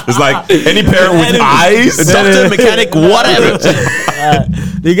 It's like any parent with eyes, doctor, mechanic, whatever.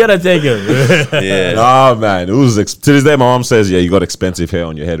 You gotta take him. Yeah. Oh man, it was to this day. My mom says, "Yeah, you got expensive hair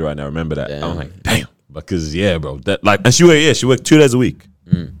on your head right now." Remember that? I'm like, damn, because bro, that like, and she worked 2 days a week.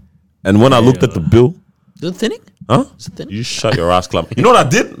 And when I looked at the bill, is it thinning? Huh? Is it thinning? You shut your ass, club. You know what I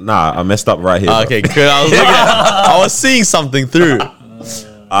did? Nah, I messed up right here. Okay, good. I was seeing something through.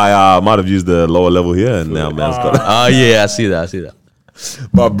 I might have used the lower level here, and now man's got it. Oh yeah, I see that.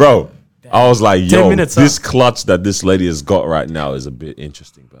 But bro, I was like, yo, this clutch that this lady has got right now is a bit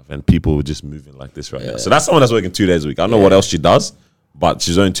interesting, bro. And people were just moving like this right now. So that's someone that's working 2 days a week. I don't know what else she does, but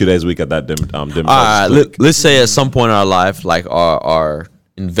she's only 2 days a week at that let's say at some point in our life, like our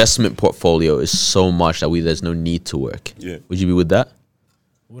investment portfolio is so much that there's no need to work. Yeah. Would you be with that?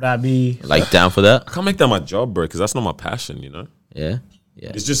 Would I be like down for that? I can't make that my job, bro, because that's not my passion, you know? Yeah.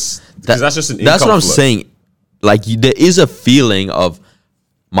 It's just because that's just an income. That's what I'm saying. Like there is a feeling of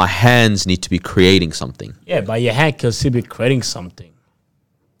my hands need to be creating something. Yeah, but your hand can still be creating something.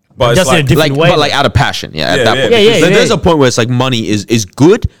 But just in a different way. But like out of passion. Yeah, at that point. Yeah, there's a point where it's like money is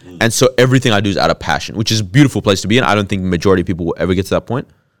good. And so everything I do is out of passion, which is a beautiful place to be in. I don't think the majority of people will ever get to that point,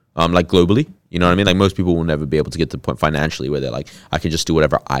 like globally. You know what I mean? Like most people will never be able to get to the point financially where they're like, I can just do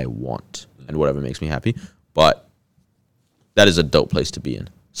whatever I want and whatever makes me happy. But that is a dope place to be in.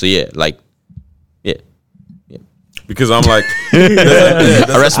 So yeah. Because I'm like,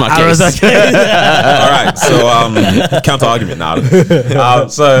 I rest my case. All right, so counter argument now.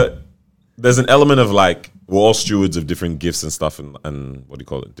 So there's an element of like we're all stewards of different gifts and stuff, and what do you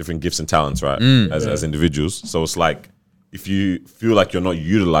call it? Different gifts and talents, right? As individuals. So it's like if you feel like you're not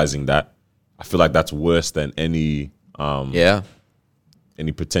utilizing that, I feel like that's worse than any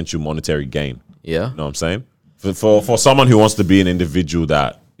potential monetary gain. Yeah, you know what I'm saying? For someone who wants to be an individual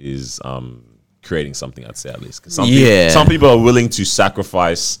that is creating something, I'd say at least. 'Cause some people are willing to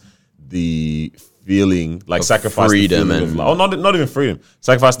sacrifice the feeling, like sacrifice freedom the feeling of, not even freedom.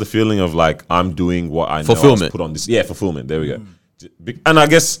 Sacrifice the feeling of like I'm doing what I know I was put on this. Yeah, fulfillment. There we go. And I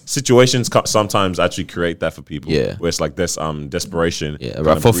guess situations sometimes actually create that for people. Yeah, where it's like this desperation. Yeah,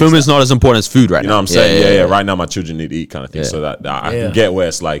 right. Fulfillment is not as important as food right now. You know what I'm saying? Yeah. Right now, my children need to eat, kind of thing. So that I can get where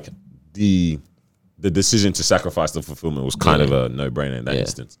it's like the decision to sacrifice the fulfillment was kind of a no-brainer in that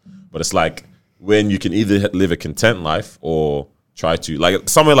instance. But it's like when you can either live a content life or try to, like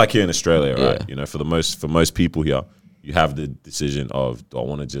somewhere like here in Australia, right? You know, for most people here, you have the decision of, do I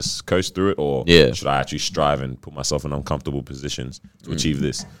want to just coast through it, or should I actually strive and put myself in uncomfortable positions to achieve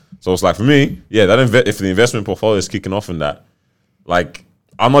this? So it's like for me, if the investment portfolio is kicking off in that, like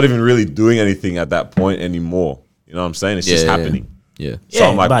I'm not even really doing anything at that point anymore. You know what I'm saying? It's just happening. Yeah. So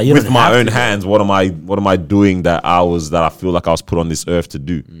I'm like, with my own hands, what am I doing that I feel like I was put on this earth to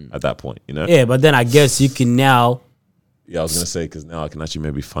do at that point, you know? Yeah, but then I guess you can now. Yeah, I was gonna say because now I can actually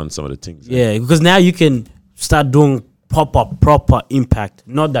maybe fund some of the things. Yeah, because now you can start doing proper impact.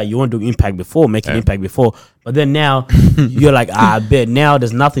 Not that you won't do impact before, making impact before, but then now you're like, I bet now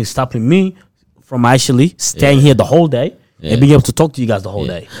there's nothing stopping me from actually staying here the whole day. And being able to talk to you guys the whole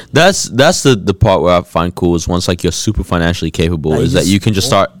day. That's the part where I find cool is once like you're super financially capable is that you can just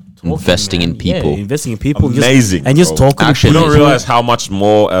start investing in people. Yeah, investing in people. Amazing. And just talking to people. You don't realize how much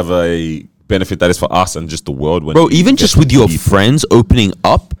more of a benefit that is for us and just the world. When even just with your friends opening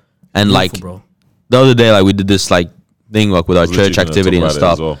up and like bro. The other day, like we did this like thing like with our church activity and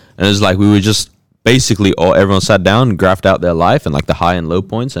stuff. And it's like we were just basically everyone sat down and graphed out their life and like the high and low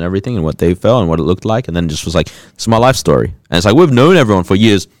points and everything and what they felt and what it looked like, and then just was like, this is my life story. And it's like we've known everyone for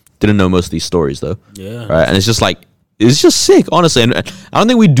years, didn't know most of these stories though. Yeah. Right. And it's just like it's just sick, honestly. And I don't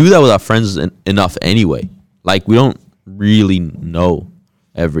think we do that with our friends enough anyway. Like we don't really know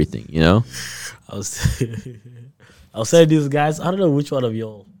everything, you know? I was saying these guys, I don't know which one of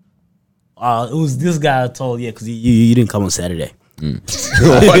y'all. It was this guy I told, because you didn't come on Saturday.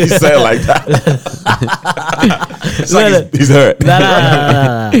 Why you say it like that? It's like he's hurt.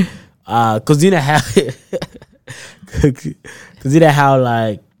 Because you know how,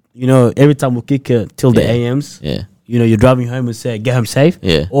 like, you know, every time we kick it till the AMs, you know, you're driving home and say, get home safe.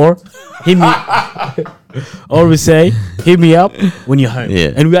 Yeah. Or hit me. Or we say, hit me up when you're home.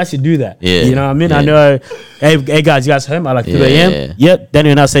 Yeah. And we actually do that. Yeah. You know what I mean? Yeah. I know, hey guys, you guys home? I like 3 a.m. Yeah. Then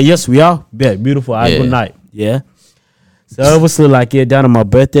you say, yes, we are. Yeah, beautiful. All right, good night. Yeah. So obviously, like, down on my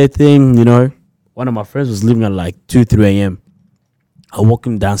birthday thing, you know, one of my friends was leaving at like 2, 3 a.m. I walk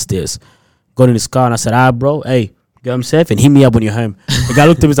him downstairs, got in his car, and I said, bro, hey, get home safe and hit me up when you're home. The guy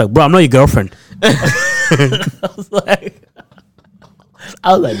looked at me, he's like, bro, I'm not your girlfriend. I was like,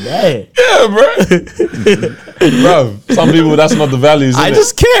 man. Yeah, bro. Some people, that's not the values. I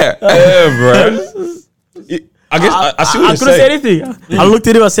just care. Yeah, bro. I guess I see what you're saying. I couldn't say anything. I looked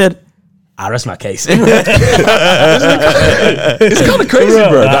at him, I said, I rest my case. It's kind of crazy,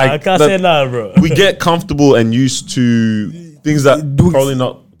 bro. I can't say no, bro. We get comfortable and used to things that probably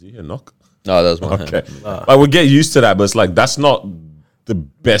not. Do you hear a knock? No, that was my okay. Like we get used to that, but it's like that's not the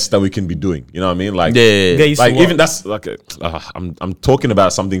best that we can be doing. You know what I mean? Like, like even that's like I'm talking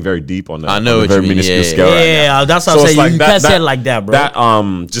about something very deep on I know on a very minuscule scale. Yeah, that's what I'm saying. Like you can't say it like that, bro. That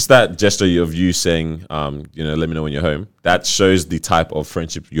just that gesture of you saying, you know, let me know when you're home. That shows the type of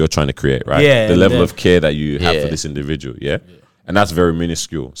friendship you're trying to create, right? Yeah, the level of care that you have for this individual. Yeah, and that's very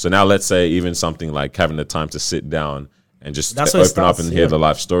minuscule. So now let's say even something like having the time to sit down and just open up and hear the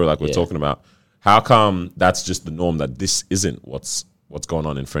life story like we're talking about. How come that's just the norm, that this isn't what's going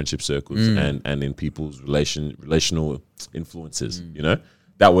on in friendship circles and in people's relational influences, you know,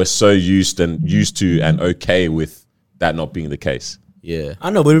 that we're so used to and okay with that not being the case. Yeah, I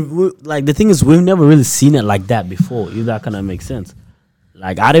know, but like the thing is, we've never really seen it like that before. If that kind of makes sense.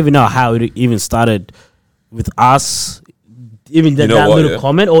 Like I don't even know how it even started with us, even that little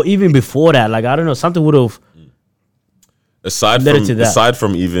comment, or even before that. Like I don't know, something would have. Aside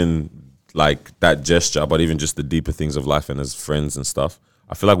from even like that gesture, but even just the deeper things of life and as friends and stuff,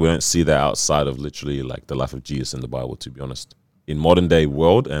 I feel like we don't see that outside of literally like the life of Jesus in the Bible, to be honest. In modern day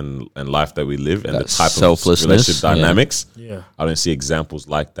world and life that we live and the type of relationship dynamics, I don't see examples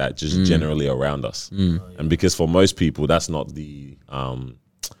like that just generally around us. And because for most people, that's not the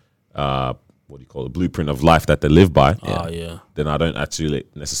what do you call it, blueprint of life that they live by, then I don't actually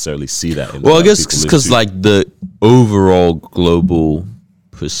necessarily see that. Well, I guess because like the overall global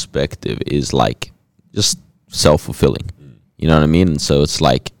perspective is like just self-fulfilling. You know what I mean? And so it's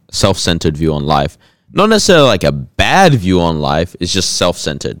like self-centered view on life. Not necessarily like a bad view on life. It's just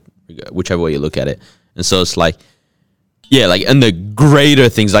self-centered, whichever way you look at it. And so it's like, like, and the greater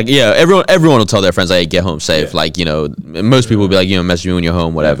things, like, everyone will tell their friends, like, hey, get home safe. Like, you know, most people will be like, you know, message me when you're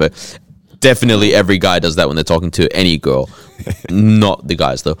home, whatever. Definitely every guy does that when they're talking to any girl. Not the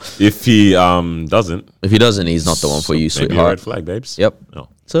guys, though. If he doesn't. If he doesn't, he's not the one for you, sweetheart. Red flag, babes. Yep. No.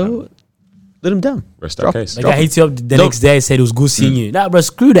 So let him down. Rest our case. Like I hit you up the next day and said it was good seeing you. Nah, bro,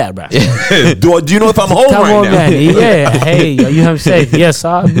 screw that, bro. Do you know if I'm home Come right on, now? man. Yeah. Hey, are you home safe? Yes,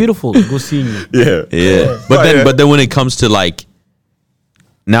 beautiful. Good seeing you. Yeah. But then when it comes to like,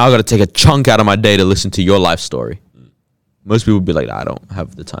 now I got to take a chunk out of my day to listen to your life story. Most people be like, I don't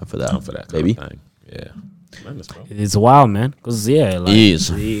have the time for that, baby. Yeah. Tremendous, bro. It's wild, man. Because like,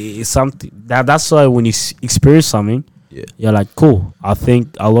 it's something that's why when you experience something, you're like, cool. I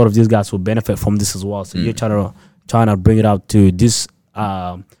think a lot of these guys will benefit from this as well. So you're trying to bring it out to this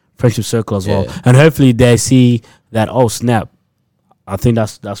friendship circle as well, and hopefully they see that, oh snap, I think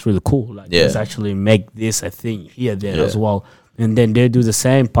that's really cool. Like, let's actually make this a thing here, there as well, and then they do the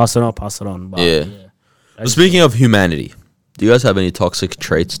same, pass it on. But, But speaking of humanity, do you guys have any toxic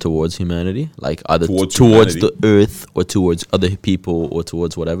traits towards humanity, like either towards the earth or towards other people or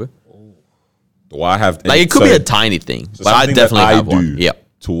towards whatever? Do I have like it could be a tiny thing, but I definitely have one. Yeah,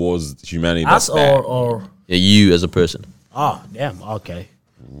 towards humanity. Us or you as a person. Oh, damn. Okay.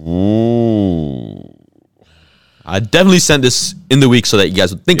 Ooh. I definitely sent this in the week so that you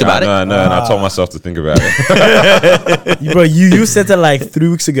guys would think about it. No, and I told myself to think about it. Bro, you sent it like 3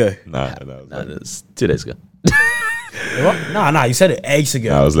 weeks ago. Nah, it's 2 days ago. Nah, you said it ages ago.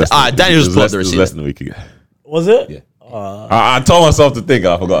 No, it was less Daniel just plugged the it was receipt. less than a week ago. Was it? Yeah. I told myself to think.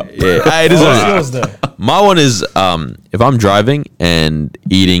 I forgot. Yeah, it is. My one is if I'm driving and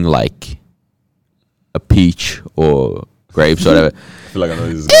eating like a peach or grapes or whatever. I feel like I know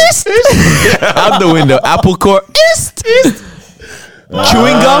this is out the window, apple core.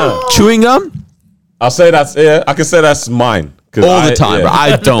 Chewing gum. I'll say that's I can say that's mine. All the time, bro.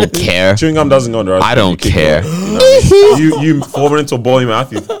 I don't care. Chewing gum doesn't go in the rest. I don't care. You fall into a bowl in your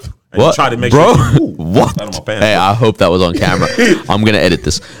mouth. And what? you try to make bro? sure. What? Hey, I hope that was on camera. I'm gonna edit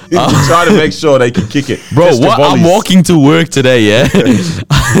this. You try to make sure they can kick it, bro. What? I'm walking to work today. Yeah.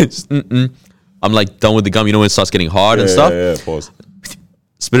 I'm like done with the gum. You know when it starts getting hard and stuff. Yeah. Pause.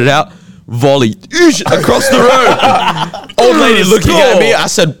 Spit it out. Volley across the road. Old lady looking at me. I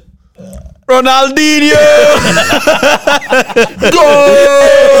said, Ronaldinho! Go!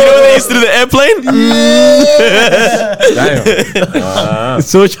 You know when they used to do the airplane? Damn.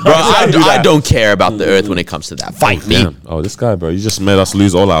 Bro, I don't care about the earth when it comes to that. Fight me. Oh, this guy, bro. You just made us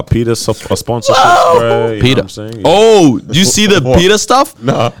lose all our PETA sponsorships, bro. You PETA. know what I'm saying? Oh, do you see the PETA stuff?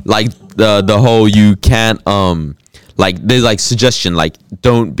 No. Like the whole you can't like there's like suggestion like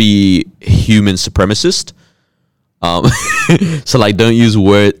don't be human supremacist. So like don't use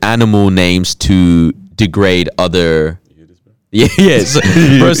animal names to degrade other. Yeah. So,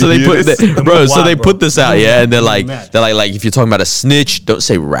 bro, so they put they put this out, yeah, and they're like if you're talking about a snitch, don't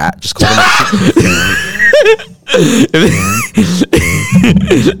say rat, just call them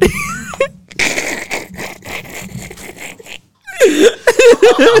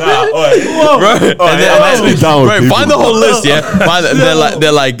find the whole list, yeah.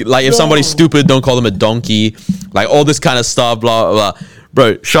 They're like if somebody's stupid, don't call them a donkey, like all this kind of stuff, blah blah blah.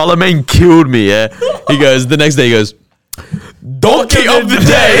 Bro, Charlemagne killed me, yeah. He goes the next day, he goes, donkey of the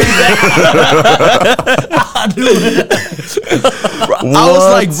day. I was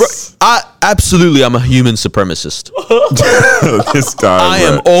like, bro, I'm a human supremacist. This guy, I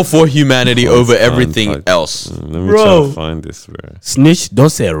am all for humanity over everything else. Let me try to find this, bro. Snitch, don't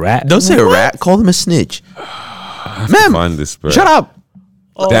say a rat. Don't say a rat. Call them a snitch. Man, find this, bro. Shut up.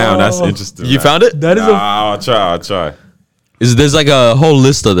 Damn, that's interesting. You found it? That is I'll try. There's like a whole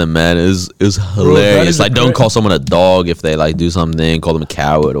list of them, man. It was hilarious. Like, don't call someone a dog if they like do something. Call them a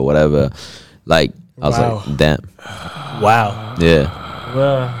coward or whatever. Like, I was like, damn. Wow. Yeah.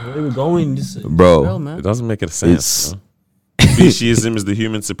 Well, where are we going? Bro, hell, man. It doesn't make any sense. Speciesism is the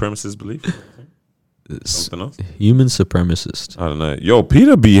human supremacist belief. Something else? Human supremacist. I don't know. Yo,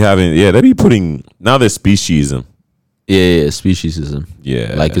 PETA be having, they be putting, now they're speciesism. Yeah, speciesism.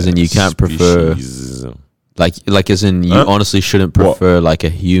 Yeah. Like, as in you can't prefer. Speciesism. Like as in you honestly shouldn't prefer like a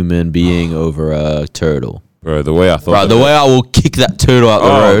human being over a turtle. Bro, the way I thought. Bro, the way I will kick that turtle out the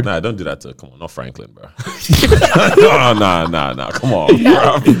road. Nah, don't do that to. Come on, not Franklin, bro. Nah. Come on,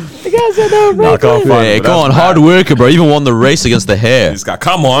 bro. The guy said no, Nah, come on, hard worker, bro. Even won the race against the hare. This guy,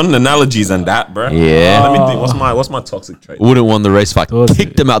 come on, analogies and that, bro. Yeah. Let me think. What's my toxic trait? Wouldn't won the race if I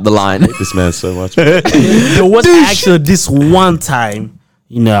kicked him out the line. I hate this man so much. There was actually this one time,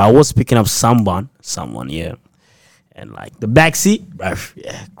 I was picking up someone, yeah. And like the backseat,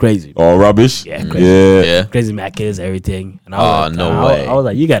 crazy. Oh, rubbish. Yeah, crazy. Yeah. Crazy Maccas, everything. And I was way. I was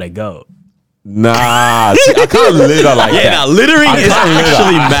like, you gotta go. Nah, see, I can't litter like that. Now littering is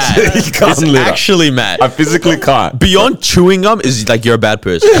actually mad. It's actually mad. I physically can't. Beyond chewing gum is like you're a bad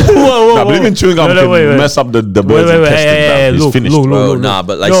person. Nah, but even chewing gum can mess up the birds' intestines. He's finished. Look. Nah,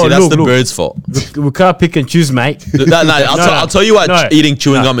 but like, that's the bird's fault. We can't pick and choose, mate. I'll tell you what. Eating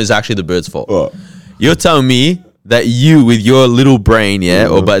chewing gum is actually the bird's fault. You're telling me that you, with your little brain,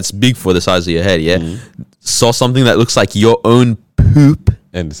 but it's big for the size of your head, saw something that looks like your own poop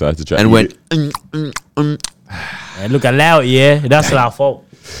and decided to try and went. Hey, look, allow it, that's our fault.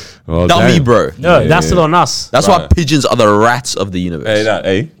 Well, Dummy, damn. bro. No, that's still on us. That's why pigeons are the rats of the universe.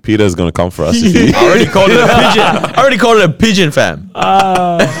 Hey, Peter's gonna come for us. If he, I already called it a pigeon. I already called it a pigeon, fam.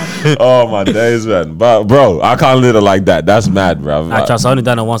 oh my days, man. But bro, I can't live it like that. That's mad, bro. I just only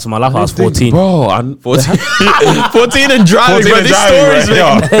done it once in my life. I was 14. Bro, I'm 14, 14 and driving, 14 bro. and These driving, stories,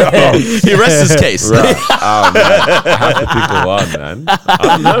 bro. man. He rests his case. Right. Oh, man. I have to pick the one, man. I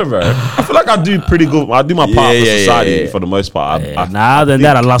don't know, bro. I feel like I do pretty good. I do my part for society for the most part. Nah, than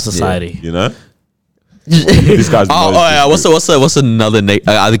that, I love society. You know? These guys. What's another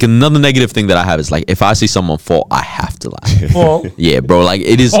I think another negative thing that I have is like if I see someone fall, I have to laugh. Yeah, bro. Like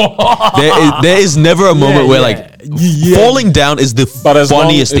it is. There is never a moment where like falling down is the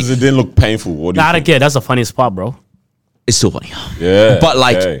funniest thing. It didn't look painful. What do you think? That's the funniest part, bro. It's still funny. Yeah. But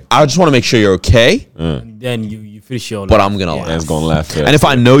like, I just want to make sure you're okay. And then you finish your. But I'm gonna laugh. Man's gonna laugh. And if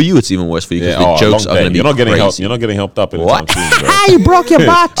I know you, it's even worse for you because the jokes are gonna be crazy. You're not getting helped up. What? Soon, bro. You broke your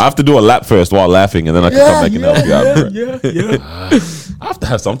butt. I have to do a lap first while laughing, and then I can come back and help you out. Bro. I have to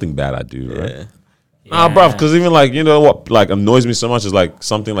have something bad I do, right? Nah, bro. Because even like what like annoys me so much is like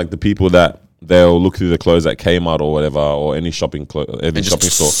something like the people that they'll look through the clothes at Kmart or whatever or any shopping store.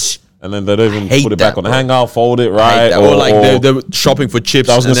 And then they don't even put it back on the hanger, fold it right, or like they're shopping for chips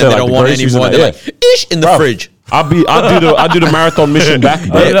and then they don't want any more. They're like, ish in the fridge. I do the marathon mission back,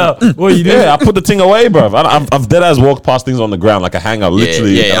 bro. What you do? Yeah, I put the thing away, bro. I've dead ass walked past things on the ground like a hanger,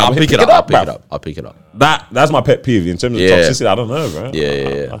 literally. Yeah, I'll pick it up. I'll pick it up. That's my pet peeve in terms of toxicity. I don't know, bro.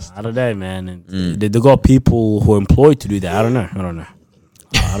 Yeah. I don't know, man. They got people who are employed to do that. I don't know.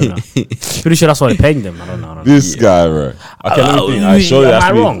 Pretty sure that's why they're paying them. I don't know. This guy, bro. Okay, let me think. I show you that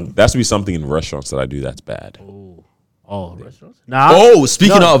has to be something in restaurants that I do that's bad. Oh, restaurants? Nah. Oh,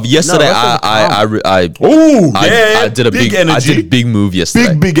 speaking of yesterday, I did a big move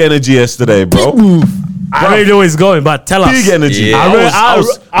yesterday. Big energy yesterday, bro. I already know where he's going, but tell us. Big energy. Yeah.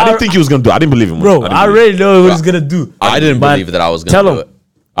 I didn't think he was gonna do it. I didn't believe him. Bro, I already know what he's gonna do. I didn't believe that I was gonna do it.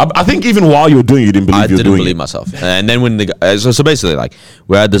 I think even while you were doing it, you didn't believe you were doing it. I didn't believe myself. And then when so basically, like,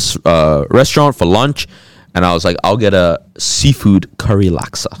 we're at this restaurant for lunch, and I was like, I'll get a seafood curry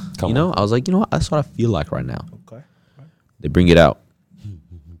laksa. I was like, you know what? That's what I feel like right now. Okay. They bring it out.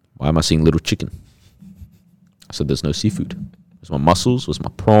 Why am I seeing little chicken? I said, there's no seafood. Where's my mussels? Where's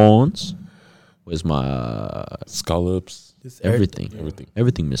my prawns? Where's my scallops?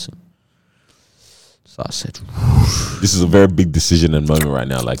 Everything missing. So I said, this is a very big decision and moment right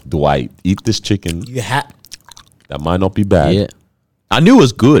now. Like, do I eat this chicken? That might not be bad. Yeah. I knew it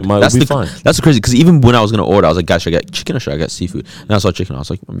was good. That's fine. That's crazy because even when I was gonna order, I was like, guys, should I get chicken or should I get seafood? And I saw chicken. I was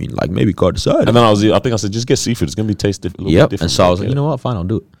like, maybe God decided. And then I think I said, just get seafood. It's gonna be tasted a little bit different. And so I was like, you know what? Fine, I'll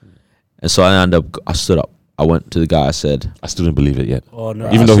do it. And so I stood up. I went to the guy. I said, I still didn't believe it yet. Oh no!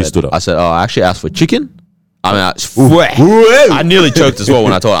 Even though he stood up, I said, oh, I actually asked for chicken. I nearly choked as well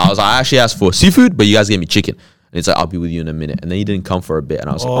when I told him. I was like, I actually asked for seafood, but you guys gave me chicken. And it's like, I'll be with you in a minute. And then he didn't come for a bit. And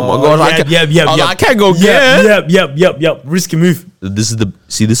I was like, oh my God. I can't go again. Yep. Risky move. This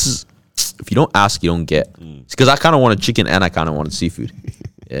is, if you don't ask, you don't get. It's because I kind of wanted chicken and I kind of wanted seafood.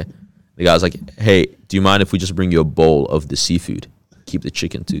 Yeah. The guy was like, hey, do you mind if we just bring you a bowl of the seafood? Keep the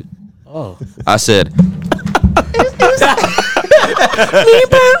chicken too. Oh. I said, come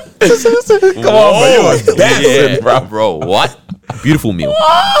on, bro. You was dancing, bro. What? Beautiful meal.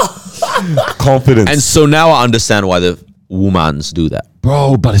 Confidence. And so now I understand why the womans do that.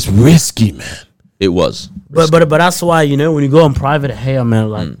 Bro, but it's risky, man. It was. But that's why, when you go on private, hey, man,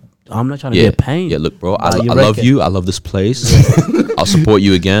 like, I'm not trying to get pain. Yeah, look, bro, I love you. I love this place. I'll support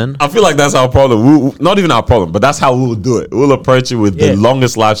you again. I feel like that's our problem. Not even our problem, but that's how we'll do it. We'll approach it with the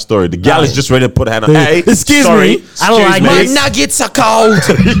longest life story. The gal is just ready to put her hand on. Hey, excuse me. I don't like my this. nuggets are cold.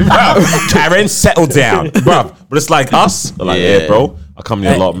 Karen, settle down, bro. But it's like us. Like, yeah, bro. I come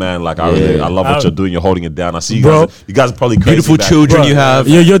here a lot, man. Like, I love what you're doing. You're holding it down. I see you guys. You guys are probably crazy. Beautiful children you have.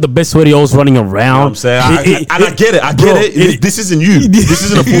 You're the best videos running around. You know what I'm saying? And I get it. I get it. This isn't you. This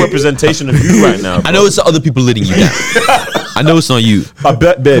isn't a full representation of you right now, bro. I know it's the other people letting you down. I know it's not you.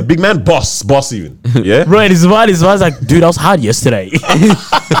 Big man, boss even. Yeah? Right, his body's like, dude, I was hard yesterday.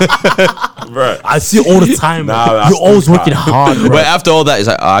 Right. I see all the time. You're always working hard, bro. But after all that, it's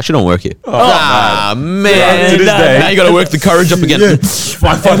like, I actually don't work here. Man. To this day. Now you got to work the courage up again.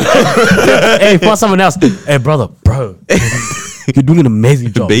 Hey, find someone else. Hey, brother, bro. You're doing an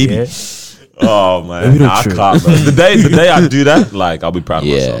amazing job, baby. Yeah? Oh, man. I can't, bro. The day I do that, like, I'll be proud of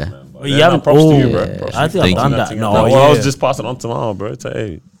myself, man. Well, you haven't props to you, bro. I think I've done that. No, I was just passing on tomorrow, bro.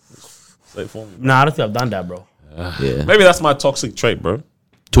 Hey, say it for me. Nah, I don't think I've done that, bro. Yeah. Maybe that's my toxic trait, bro.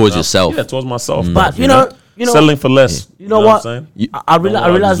 Towards yourself. Yeah, towards myself. But, you know, settling for less. You know what? I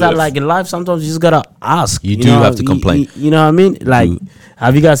realize that like in life sometimes you just gotta ask. You do have to complain. You know what I mean? Like,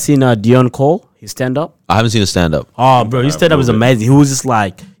 have you guys seen Dion Cole? His stand up? I haven't seen a stand up. Oh, bro, his stand up is amazing. He was just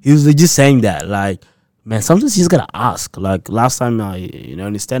just saying that, like, man, sometimes you just gotta ask. Like last time,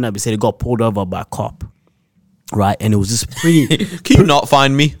 in his stand up, he said he got pulled over by a cop. Right, and it was just pretty. Can you not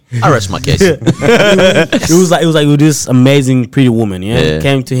find me? I rest my case. it was like with this amazing pretty woman. Yeah,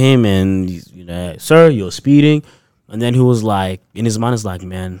 came to him and sir, you're speeding, and then he was like, in his mind, is like,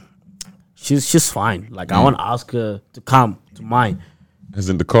 man, she's fine. Like I want to ask her to come to mine. As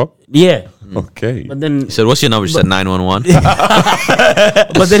in the cop? Yeah. Okay. But then he said, "What's your number?" She said 911.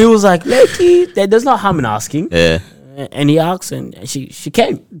 But then he was like, "Lucky, there's no harm in asking." Yeah. And he asked, and she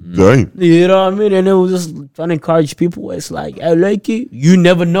came. Dang. You know what I mean? And it was just trying to encourage people. It's like, hey, Lakey, you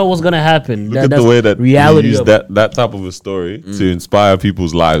never know what's gonna happen. Look at the way that reality you use that type of a story to inspire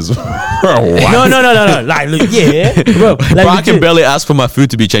people's lives. No. Like, look, yeah, bro. Like, I can barely ask for my food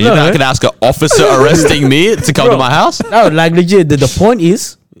to be changed. You think I can ask an officer arresting me to come to my house? No, like legit. The point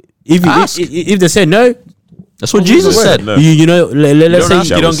is, if they say no. That's what Jesus said. No. Let's say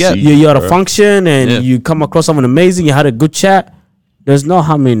you don't get. You're at a function and you come across someone amazing. You had a good chat. There's no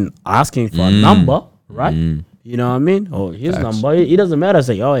harm in asking for a number, right? You know what I mean? Or his number. It doesn't matter.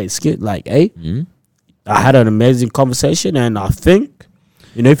 Say, oh, it's good. Like, hey, I had an amazing conversation, and I think,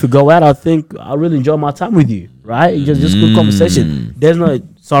 if you go out, I think I really enjoy my time with you, right? Just good conversation. There's no,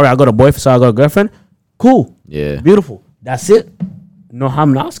 sorry, I got a boyfriend, sorry, I got a girlfriend. Cool. Yeah. Beautiful. That's it. No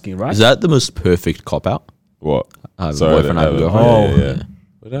harm in asking, right? Is that the most perfect cop out? What? I have a boyfriend, I have a girlfriend.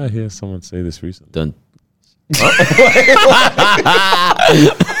 Yeah. Did I hear someone say this recently? Don't. Bro,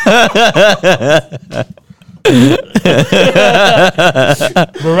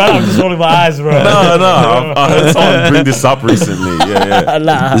 I'm just rolling my eyes, bro. No. I heard someone bring this up recently.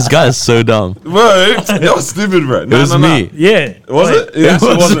 Yeah. This guy is so dumb. Bro, it was stupid, bro. It was me. Yeah. Was it? Yes,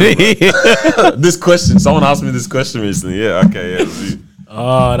 it was me. This question. Someone asked me this question recently. Yeah, okay, yeah. It was you.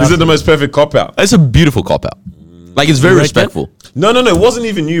 Is it the most perfect cop out? It's a beautiful cop out. Like, it's very respectful. No. It wasn't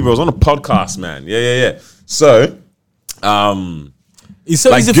even you, bro. It was on a podcast, man. Yeah. So, it's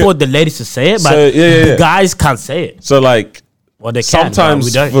so easy for the ladies to say it, but the guys can't say it. So, like, well, they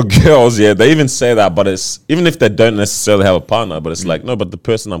sometimes for girls, they even say that, but it's even if they don't necessarily have a partner, but it's like, no, but the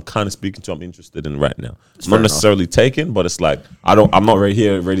person I'm kind of speaking to, I'm interested in right now. It's not necessarily taken, but it's like I'm not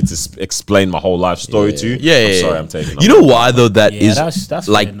ready to explain my whole life story to you. I'm sorry, I'm taking. You know why though? That is that's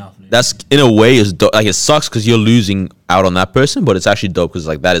like enough, that's in a way is like it sucks because you're losing out on that person, but it's actually dope because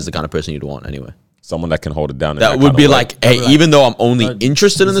like that is the kind of person you'd want anyway. Someone that can hold it down. That would be like, hey, even though I'm only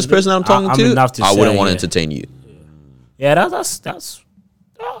interested in this person I'm talking to, I wouldn't want to entertain you. Yeah, that's.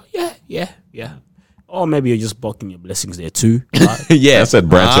 Oh, yeah. Or maybe you're just blocking your blessings there too. Right? Yeah. I said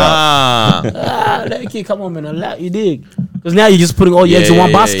branch out. Like, come on, man. You dig. Because now you're just putting all your eggs in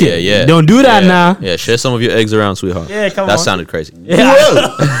one basket. Yeah. Don't do that now. Yeah, share some of your eggs around, sweetheart. Yeah, come on. That sounded crazy. Yeah.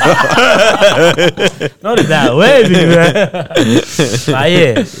 Not that way,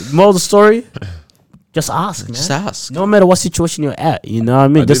 man. Moral of the story, just ask, man. Just ask. No matter what situation you're at, you know what I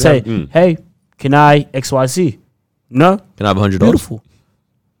mean? Just say, hey, can I XYZ? No? Can I have $100? Beautiful.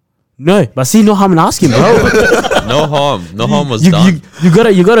 No, but see, no harm in asking, bro. No harm was done.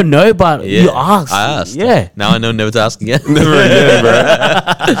 You gotta know, but you asked. I asked. Yeah. Now I know never to ask again. Never again, bro.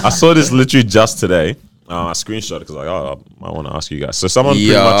 I saw this literally just today. I screenshot because I want to ask you guys. So someone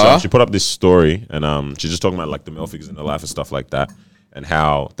pretty much she put up this story and she's just talking about like the male figures in her life and stuff like that, and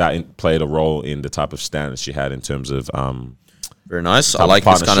how that played a role in the type of stand that she had in terms of very nice. I like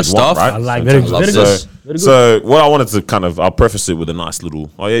this kind of stuff. I like very good. So what I wanted to I'll preface it with a nice little.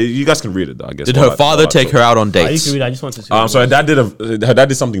 Oh yeah, you guys can read it. I guess. Did her father take her out on dates? You can read. I just wanted to. So her dad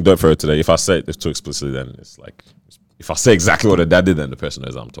did something dope for her today. If I say it too explicitly, then it's like. If I say exactly what her dad did, then the person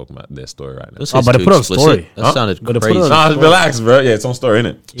knows I'm talking about their story right now. But they put on story. That sounded crazy. Relax, bro. Yeah, it's on story,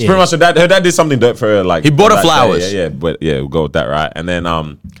 innit? Yeah. Pretty much her dad did something dope for her. Like he bought her flowers. But we'll go with that, right? And then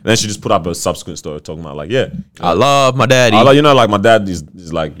she just put up a subsequent story talking about like, I love my daddy. Like my dad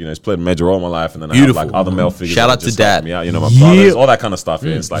is like, he's played a major role in my life, and then I have like other male figures. Shout out to dad. Me out, my brothers, all that kind of stuff.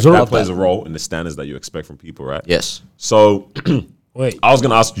 Yeah, it's like that plays a role in the standards that you expect from people, right? Yes. So, I was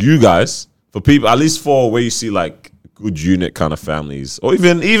gonna ask you guys for people, at least for where you see like good unit kind of families, or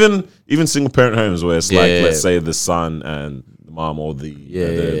even single parent homes where it's let's say the son and the mom, or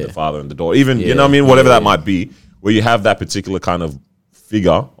the father and the daughter, you know what I mean, whatever that might be, where you have that particular kind of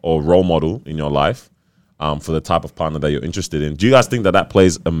figure or role model in your life for the type of partner that you're interested in. Do you guys think that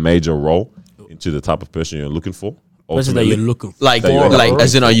plays a major role into the type of person you're looking for? Person that you're looking for. Like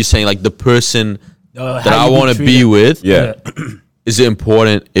as in, are you saying like the person that I want to be with? Yeah. Is it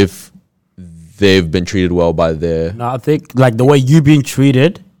important if they've been treated well by their. No, I think like the way you've been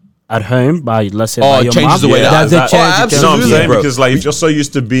treated at home by, let's say, by it your changes mom. the way Does it change? absolutely. You know what I'm saying? bro. Because like if you're so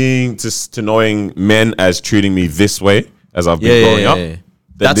used to being to knowing men as treating me this way as I've been growing up, then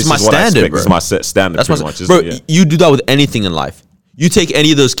that's this my is what I standard, expect. bro. This is my set standard. That's pretty my much, bro. isn't it? You do that with anything in life. You take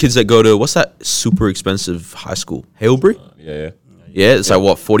any of those kids that go to what's that super expensive high school, Hailbury? Yeah, it's like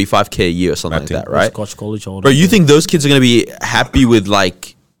what, $45K a year or something like that, right? Scotch College. Bro, you think those kids are gonna be happy with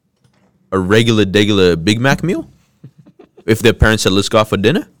like a regular Big Mac meal if their parents said let's go out for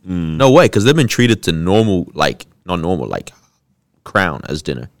dinner? No way, because they've been treated to normal, like not normal, like Crown as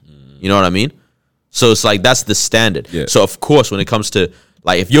dinner. You know what I mean? So it's like that's the standard. Yeah. So of course, when it comes to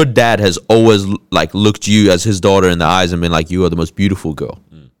like if your dad has always like looked you as his daughter in the eyes and been like you are the most beautiful girl,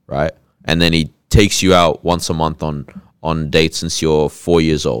 right? And then he takes you out once a month on dates since you're 4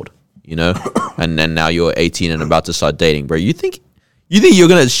 years old, you know, and then now you're 18 and about to start dating, bro. You think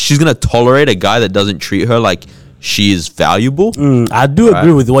she's gonna tolerate a guy that doesn't treat her like she is valuable? I do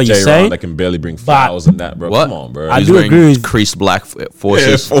agree with what you're saying. That can barely bring flowers and that, bro. What? Come on, bro. I He's do wearing agree with- creased black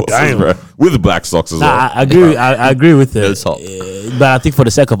forces. Bro. With the black socks as well. I agree. I agree with it. It's hot. But I think for the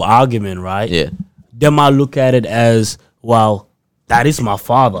sake of argument, right? Yeah. They might look at it as, well, that is my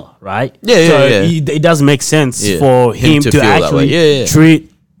father, right? Yeah, so yeah. It does make sense Yeah. for him to to feel that actually way. Yeah.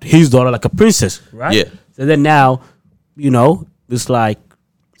 treat his daughter like a princess, right? Yeah. So then now, you know, it's like,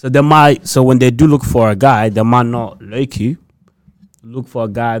 so when they do look for a guy, they might not like you. Look for a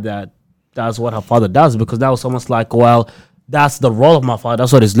guy that does what her father does, because that was almost like, well, that's the role of my father.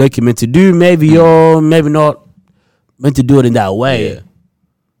 That's what his Loki meant to do. Maybe you're maybe not meant to do it in that way. Yeah.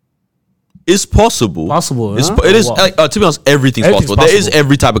 It's possible. Possible, It's, huh? it is. Or what? To be honest, everything's Everything's possible. There is possible.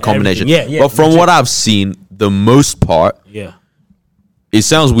 every type of combination. Everything. Yeah, But from legit. what I've seen, the most part, Yeah. it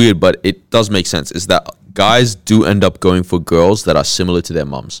sounds weird, but it does make sense. Is that guys do end up going for girls that are similar to their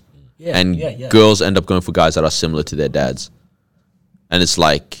mums, Yeah, and yeah. girls end up going for guys that are similar to their dads, and it's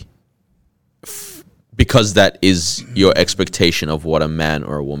like because that is your expectation of what a man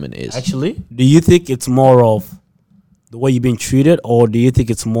or a woman is. Actually, do you think it's more of the way you've been treated, or do you think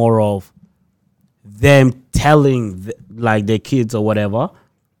it's more of them telling like their kids or whatever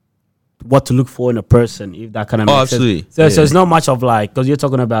what to look for in a person, if that kind of makes absolutely. sense? So it's not much of like, because you're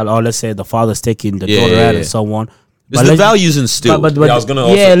talking about, let's say the father's taking the daughter out and so on. It's the values instilled. But I was gonna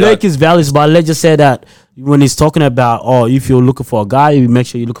also like his values, but let's just say that when he's talking about, if you're looking for a guy, you make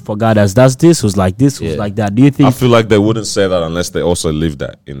sure you look for a guy that does this, who's like this, who's like that. Do you think? I feel like they wouldn't say that unless they also live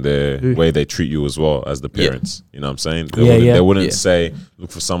that in the way they treat you as well as the parents. You know what I'm saying? They wouldn't say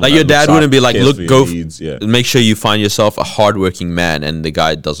look for someone like your that dad looks wouldn't up, be like, cares look, for your go, needs. make sure you find yourself a hardworking man, and the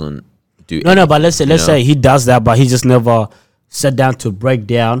guy doesn't do. No, but let's say he does that, but he just never sat down to break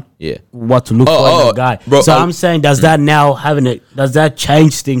down what to look for in a guy. Bro, so I'm saying, does that now does that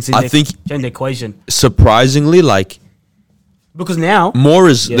change things? I think change the equation, surprisingly, like because now more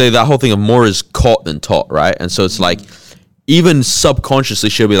is that whole thing of more is caught than taught, right? And so it's like even subconsciously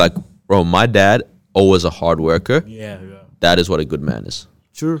she'll be like, bro, my dad always a hard worker. Yeah. That is what a good man is.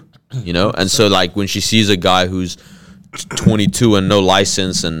 True. You know, and so like when she sees a guy who's 22 and no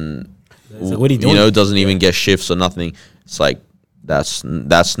license and like, what are you doing? You know, doesn't even get shifts or nothing, it's like that's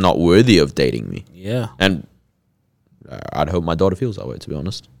not worthy of dating me. Yeah. And I'd hope my daughter feels that way, to be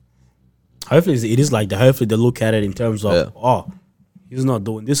honest. Hopefully it is like that. Hopefully they look at it in terms of he's not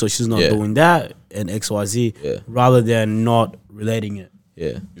doing this or she's not doing that and XYZ, rather than not relating it.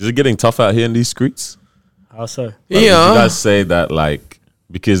 Yeah. Is it getting tough out here in these streets? How so? Like, would you guys say that, like,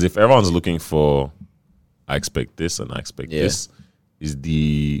 because if everyone's looking for, I expect this and I expect this, is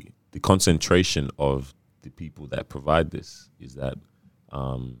the concentration of the people that provide this, is that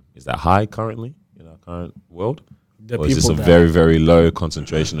high currently in our current world? Or is this a very, very low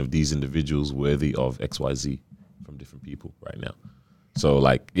concentration of these individuals worthy of XYZ from different people right now? So,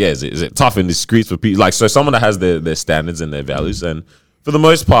 like, is it tough in the streets for people? Like, so someone that has their standards and their values, and for the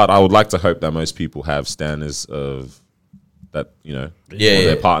most part, I would like to hope that most people have standards of that, you know, for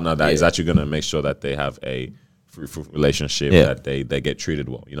their partner that is actually going to make sure that they have a fruitful relationship, that they get treated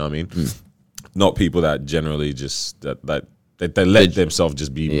well. You know what I mean? Not people that generally just that they let themselves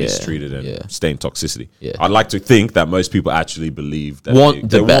just be mistreated and stay in toxicity. Yeah. I'd like to think that most people actually believe that they want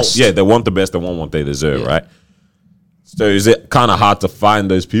the best. They want the best. They want what they deserve, right? So is it kind of hard to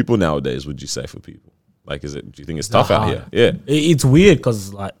find those people nowadays, would you say, for people? Like, do you think it's tough out here? Yeah. It's weird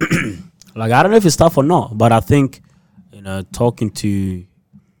because, like, like, I don't know if it's tough or not, but I think, you know, talking to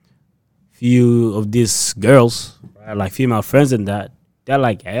few of these girls, right, like female friends and that, they're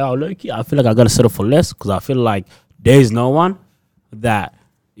like, hey, look, I feel like I got to settle for less because I feel like there is no one that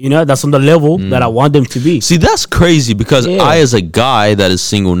You know, that's on the level that I want them to be. See, that's crazy because I, as a guy that is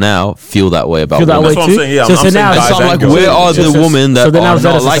single now, feel that way about Feel that women. way That's what too. I'm saying. Yeah, So I'm saying now, guys So I'm like, and girls. where are the women that then are I'm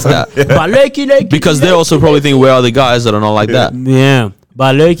not saying- like that? But Loki, Because they're also probably thinking, where are the guys that are not like that? yeah.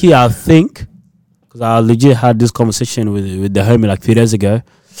 But Loki, I think, because I legit had this conversation with the homie like a few days ago.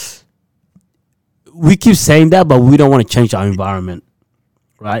 We keep saying that, but we don't want to change our environment,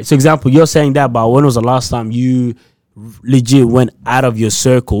 right? So, example, you're saying that, but when was the last time you legit went out of your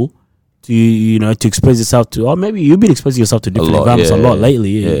circle to, you know, to expose yourself to, or maybe you've been exposing yourself to different environments a lot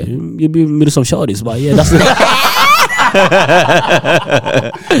lately. Yeah. You've been meeting some shorties, but yeah, that's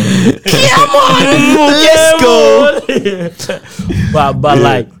come on, let's go. but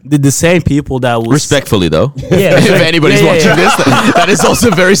like the same people that was Respectfully, though. Yeah, If anybody's watching this, that is also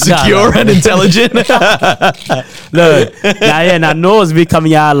very secure and intelligent. Now Noah's been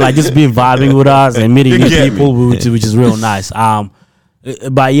coming out like just been vibing with us and meeting new people, which is real nice.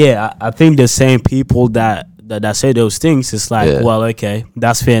 But yeah, I think the same people that say those things, it's like, well, okay,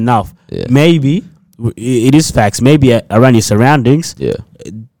 that's fair enough. Yeah. Maybe it is facts. Maybe around your surroundings,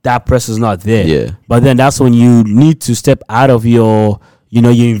 that person's not there. Yeah. But then that's when you need to step out of your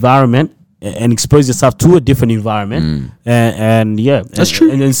environment and expose yourself to a different environment. And That's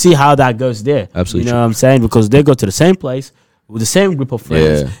true. And then see how that goes there. Absolutely You know what I'm saying? Because they go to the same place with the same group of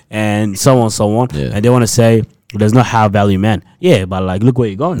friends and so on. Yeah. And they want to say, there's no high value man. Yeah, but like, look where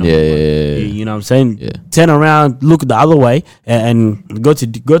you're going now. You know what I'm saying? Yeah. Turn around, look the other way, and go to a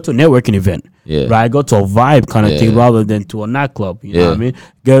networking event. Yeah. Right? Go to a vibe kind of thing rather than to a nightclub. You know what I mean?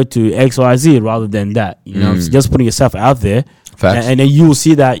 Go to XYZ rather than that. You know, it's just putting yourself out there. Facts. And then you will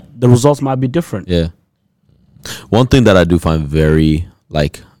see that the results might be different. Yeah. One thing that I do find very,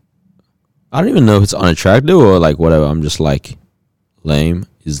 like, I don't even know if it's unattractive or like whatever, I'm just like lame,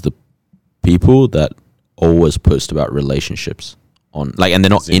 is the people that always post about relationships on, like, and they're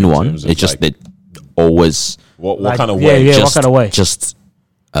not in one. It's just like, they always what Like, kind of yeah, way? yeah. just, what kind of way? just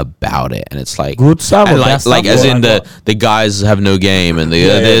about it, and it's like Good stuff or and bad like stuff as or in like the guys have no game and the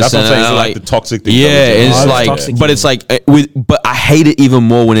this that's what I'm and saying. It's like the toxic thing. it's Oh, like, toxic, but it's like but I hate it even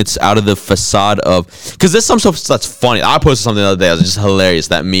more when it's out of the facade of, because there's some stuff that's funny. I posted something the other day. It was just hilarious.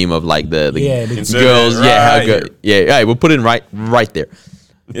 That meme of like the girls, how good, we'll put it right there.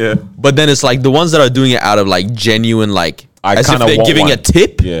 Yeah, But then it's like the ones that are doing it out of like genuine, like as if they're giving a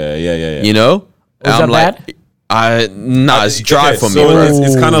tip. Yeah. You know, Is that like, it's dry for me. So Bro.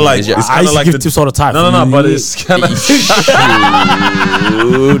 it's kind of like It's it's just- I kind used of to like give the tips all the time. no, but it's kind of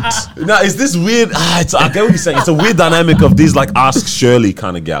no. Is this weird? I get what you're saying. It's a weird dynamic of these like Ask Shirley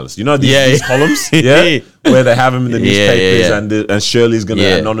kind of gals. You know these columns, where they have them in the newspapers and Shirley's gonna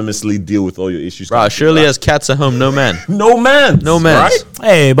anonymously deal with all your issues. Bro, Shirley has cats at home. No man. no man, Right?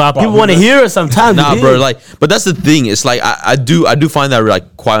 Hey, but people want to hear it sometimes. Nah, bro. Like, but that's the thing. It's like I do find that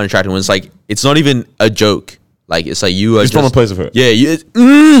like quite unattractive when it's like it's not even a joke. Like it's like you are It's just from a place of hurt. Yeah,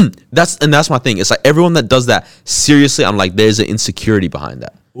 that's my thing. It's like everyone that does that seriously, I'm like, there's an insecurity behind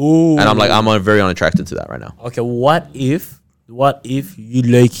that. Ooh. And I'm like, I'm very unattracted to that right now. Okay, what if you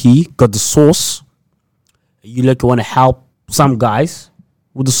low-key got the sauce? You low-key want to help some guys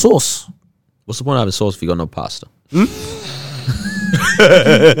with the sauce. What's the point of having sauce if you got no pasta? He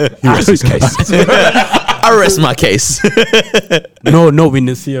rests his case. I rest my case. No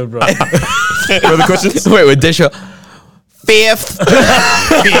witness here, bro. Further questions? Wait, Desha. Fifth.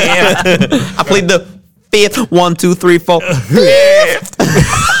 I played the fifth. 1, 2, 3, 4. Fifth.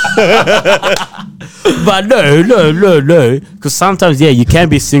 But no. Because sometimes, you can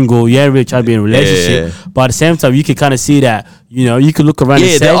be single. You ain't really trying to be in a relationship. But at the same time, you can kind of see that, you can look around and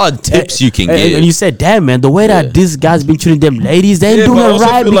say, there are tips you can get. And you said, damn, man, the way that this guy's been treating them ladies, they ain't doing but I it also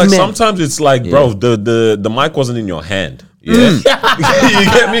right, feel big like man. sometimes it's like, bro, the mic wasn't in your hand. Yeah, you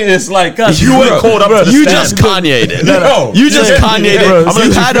get me? It's like you weren't called up to the You stand. just Kanye'd it. No. You just Yeah. Kanye'd Hey, it. I'm gonna You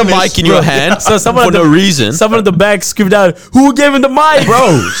let you had a finish, mic in bro. your hand So someone for no reason. Someone in the back screamed out, "Who gave him the mic,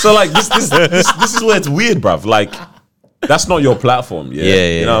 Bro, so like this is where it's weird, bruv. Like that's not your platform.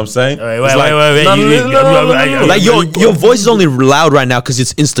 Yeah, you know what I'm saying? Wait, It's like, wait. no. Like your voice is only loud right now because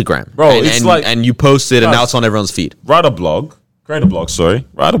it's Instagram, Bro, And, it's and, like- and you post it, and now it's on everyone's feed. Write a blog. Create a blog,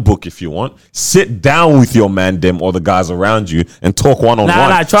 write a book if you want. Sit down with your man, them, or the guys around you and talk one-on-one.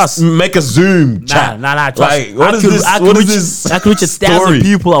 Nah, trust. Make a Zoom chat. Trust. Like, what is this? What is this? I could reach 1,000 story?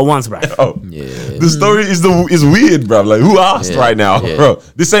 people at once, bro. Oh, the story is weird, bro. Like, who asked right now, bro?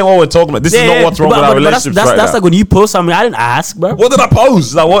 This ain't what we're talking about. This is not what's wrong with our relationships that's right now. like when you post something, I didn't ask, bro. What did I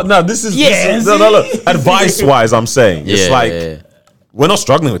post? Like, what? No, this is no. Look, advice-wise, I'm saying it's like we're not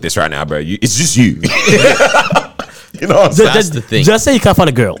struggling with this right now, bro. It's just you. You know what I'm saying? That's the thing. Just say you can't find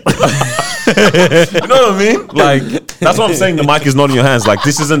a girl. You know what I mean? Like that's what I'm saying. The mic is not in your hands. Like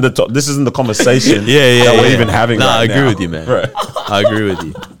this isn't the conversation. that we're even having. Nah, right I agree now. with you, man. Right. I agree with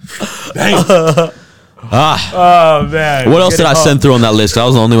you. Oh man. What else did I send through on that list? 'Cause I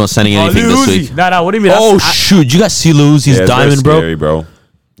was the only one sending anything this week. Nah, what do you mean? Oh shoot! You guys see Lil Uzi's Yeah, diamond, bro? scary, bro.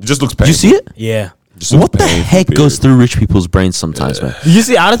 It just looks painful. Did you see it? Yeah. What the heck goes through rich people's brains sometimes, man? You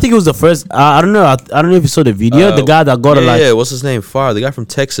see, I don't think it was the first. I don't know. I don't know if you saw the video. The guy that got it, like, what's his name? Fire, the guy from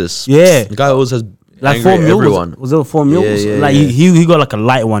Texas. Yeah. The guy who always has like angry 4 mil. everyone. Was it 4 mil? Yeah, like yeah. he got like a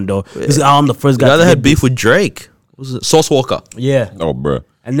light one though. He's like, I'm the first The guy. guy that to had get beef with Drake. What was it? Sauce Walker. Yeah. Oh, bro.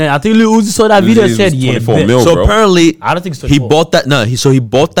 And then I think Lil Uzi saw that video and Uzi said, was "Yeah, 24 bet." mil. So bro. apparently, I don't think it's he 24. bought that. No, he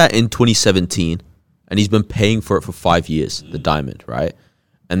bought that in 2017, and he's been paying for it for 5 years. The diamond, right?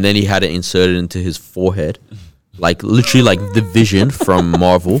 And then he had it inserted into his forehead, like literally like the Vision from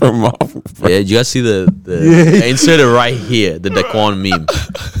Marvel. Yeah, did you guys see the they inserted right here the Daquan meme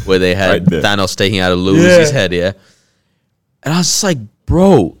where they had Right there. Thanos taking out a Lil Uzi's head, yeah. And I was just like,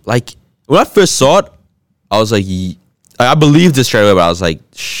 bro, like when I first saw it, I was like, I believed it straight away, but I was like,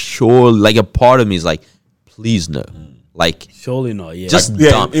 sure, like a part of me is like, please no, like Surely not. Yeah. just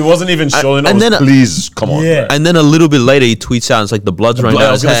Yeah, dumb. it wasn't even showing. and then- Please, come on. Yeah. And then a little bit later, he tweets out, it's like the blood's running blood, I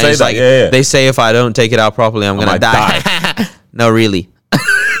down was his gonna head. say It's that, like, yeah. they say if I don't take it out properly, I'm gonna might die. No, really.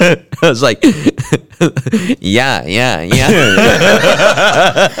 I was like, yeah.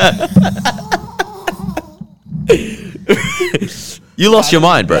 You lost your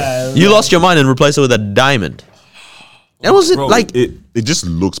mind, bro. You lost your mind and replaced it with a diamond. It wasn't Bro, like it just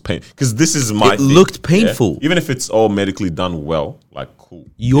looks painful because this is my. It looked painful. Even if it's all medically done well, like cool.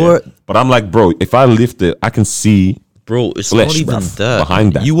 You're- But I'm like, bro, if I lift it, I can see. bro, it's flesh, not even bruv, that.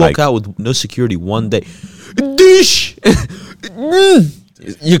 behind that, You walk like- out with no security one day. Dish!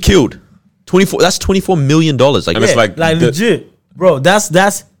 You're killed. 24. That's $24 million. Like, And it's like the- legit, bro.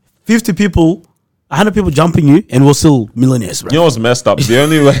 That's 50 people, 100 people jumping you, and we're still millionaires, bro. You know what's messed up? The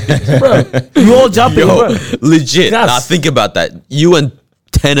only way. Bro, you all jumping, yo, bro. legit. Yes. Now think about that. You and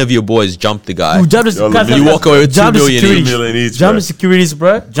 10 of your boys jumped the guy. You jump the, Yo, guys, you guys, walk away with jump 2 the million security. each. 2 million each, Jump bro. the securities,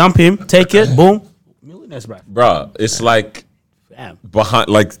 bro. Jump him, take it, boom, millionaires, bro. Bruh, it's like Damn. behind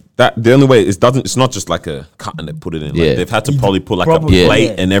like that. The only way it's not just like a cut and they put it in. Yeah. Like, they've had to probably put like Probably, a plate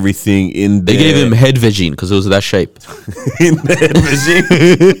yeah. and everything in They there. gave him head vagine because it was that shape. in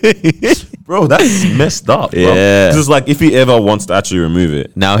the machine. Bro, that's messed up, bro. Yeah. Just like if he ever wants to actually remove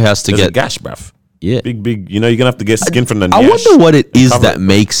it, Now he has to there's a get. gash, bruv. Yeah. Big, you know, you're gonna have to get skin from the I nyash. wonder what it is Cover that it.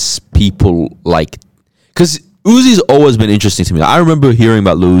 makes people like. Because Uzi's always been interesting to me. I remember hearing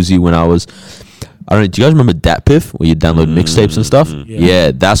about Lil Uzi when I was. I don't know. Do you guys remember DatPiff where you download mixtapes and stuff?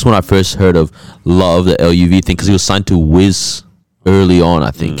 Yeah, that's when I first heard of Love, the LUV thing, because he was signed to Wiz early on,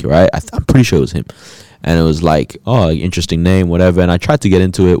 I think, right? I'm pretty sure it was him. And it was like, oh, interesting name, whatever. And I tried to get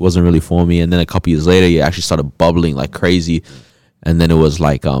into it, wasn't really for me. And then a couple years later, it actually started bubbling like crazy. And then it was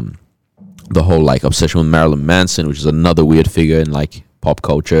like the whole like obsession with Marilyn Manson, which is another weird figure in like pop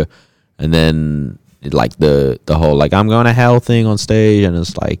culture. And then like the whole like I'm going to hell thing on stage, and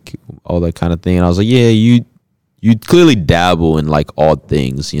it's like all that kind of thing. And I was like, yeah, you clearly dabble in like odd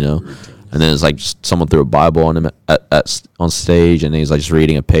things, you know. And then it's like just someone threw a Bible on him on stage, and he's like just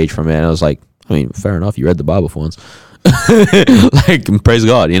reading a page from it. And I was like, I mean, fair enough, you read the Bible for once. Like, praise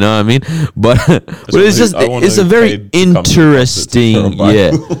God, you know what I mean? But it's just it's a very interesting,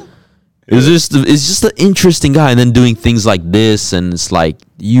 yeah. It's just an interesting guy, and then doing things like this, and it's like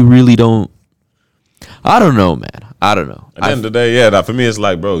you really don't. I don't know, man. I don't know. At the end of the day, yeah, that for me, it's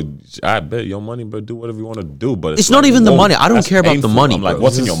like, bro, I bet your money, bro, do whatever you want to do. But It's like, not even the whoa, money. I don't that's care about the painful. money. I'm like, bro.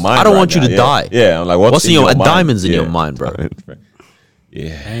 what's in your mind? I don't right want you now? to Yeah. die. Yeah, I'm like, what's in your mind? diamonds in your Yeah. mind, bro?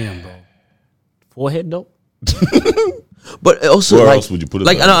 Yeah. Damn, bro. Forehead though. But also, Where like, else would you put it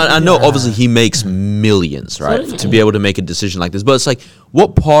like on? I know obviously he makes millions, right, to be able to make a decision like this. But it's like,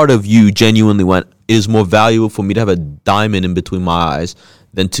 what part of you genuinely went, it is more valuable for me to have a diamond in between my eyes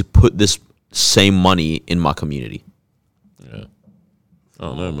than to put this same money in my community? Yeah. I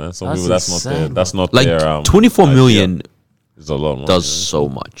don't know, man. Some That's people that's insane, not their bro. that's not Like their 24 idea. million Is a lot of money. does so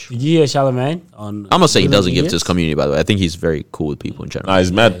much. Did you hear Charlemagne on? I'm not saying he doesn't give to Idiots? his community, by the way. I think he's very cool with people in general. Nah,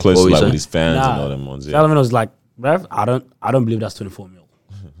 he's mad close What to were you like saying? with his fans Nah, and all them ones. Yeah. Charlemagne was like, bruv, I don't believe that's 24 mil.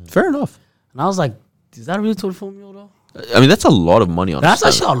 Fair enough. And I was like, is that really 24 mil though? I mean, that's a lot of money on That's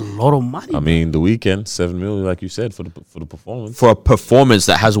actually a lot of money. I mean, the weekend, 7 million, like you said, for the performance. for a performance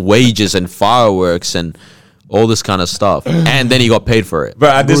that has wages and fireworks and all this kind of stuff, and then he got paid for it.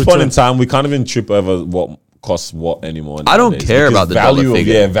 But at this point in time, we can't even trip over what costs what anymore. I don't nowadays, care because about the dollar value of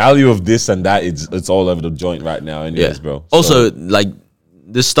figure. value of this and that. It's all over the joint right now, anyways, bro. Also, So, like,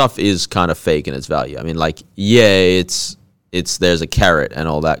 this stuff is kind of fake in its value. I mean, like, yeah, there's a carrot and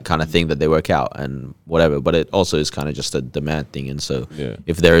all that kind of thing that they work out and whatever, but it also is kind of just a demand thing. And so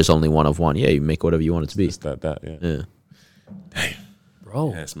if there is only one of one, yeah, you make whatever you want it to be. Just that, yeah. Damn.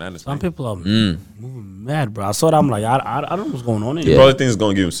 Bro, yeah, it's madness, some people are moving mad, bro. I saw that. I'm like, I don't know what's going on. You probably think it's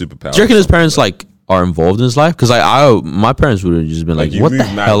going to give him superpowers. Do you reckon his parents, like, are involved in his life? Because my parents would have just been like, what the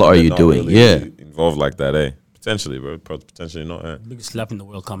hell are you doing? Really involved like that, eh? Potentially, bro. Potentially not. Biggest slap in the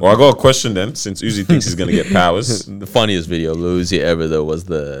world coming. Well, I got a question then. Since Uzi thinks he's gonna get powers, the funniest video Lil Uzi ever though was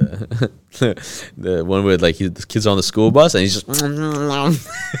the one where like the kids on the school bus and he's just he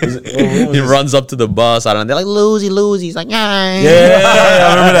runs up to the bus. I don't know. They're like Lil Uzi. He's like yeah,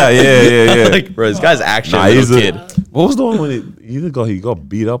 I remember that. Yeah. Like, bro, this guy's actually a little kid. What was the one when he got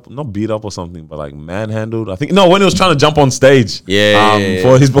beat up, not beat up or something, but like manhandled? I think when he was trying to jump on stage,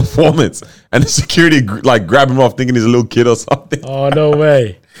 for his performance, and the security like grabbed him off, thinking he's a little kid or something. Oh no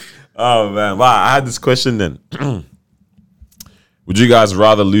way! Oh man, wow! I had this question then. Would you guys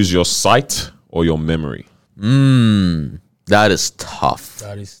rather lose your sight or your memory? That is tough.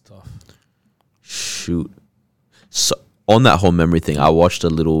 Shoot. So on that whole memory thing, I watched a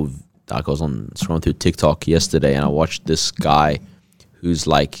little. Like I was scrolling through TikTok yesterday, and I watched this guy who's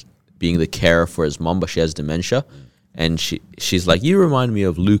like being the carer for his mom, but she has dementia, and she's like, "You remind me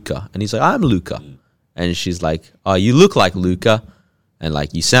of Luca," and he's like, "I'm Luca," and she's like, "Oh, you look like Luca, and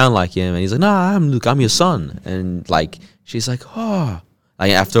like you sound like him," and he's like, "No, I'm Luca, I'm your son," and like she's like, "Oh,"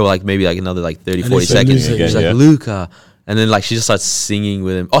 like after like maybe like another like 30, 40 seconds, she's like, "Luca." And then like she just starts singing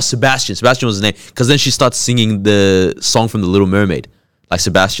with him. Oh, Sebastian was his name, because then she starts singing the song from The Little Mermaid. Like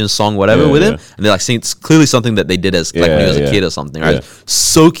Sebastian's song, whatever, with him, and they're like saying it's clearly something that they did as like when he was a kid or something, right?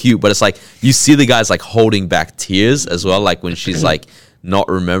 So cute, but it's like you see the guys like holding back tears as well, like when she's like not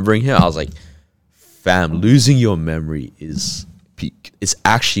remembering him. I was like, fam, losing your memory is peak. It's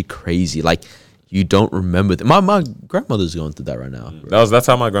actually crazy. Like you don't remember. My grandmother's going through that right now. That's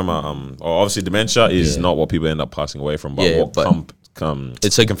how my grandma. Obviously dementia is not what people end up passing away from, but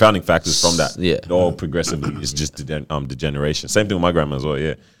it's like confounding factors from that. It all progressively is just degeneration. Same thing with my grandma as well.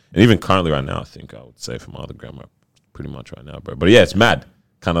 Yeah, and even currently right now, I think I would say for my other grandma, pretty much right now, bro. But yeah, it's mad.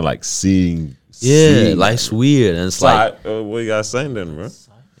 Kind of like seeing. Life's weird, and it's like what are you guys saying then, bro?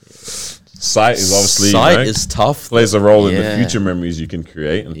 Sight is obviously is tough. Plays a role in the future memories you can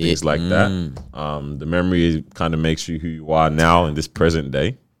create and things like that. The memory kind of makes you who you are now in this present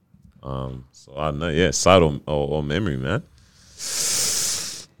day. So I don't know, sight or memory, man.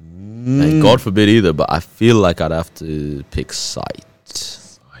 And God forbid either, but I feel like I'd have to pick sight.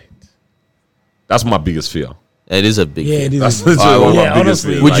 That's my biggest fear. It is a big fear. It is. That's one of my biggest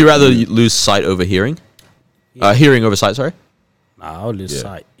fears. Would you rather lose sight over hearing? Hearing over sight, sorry? Nah, I'll lose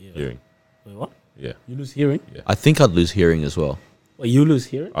sight. Hearing. Wait, what? Yeah. You lose hearing? Yeah. I think I'd lose hearing as well. Well, you lose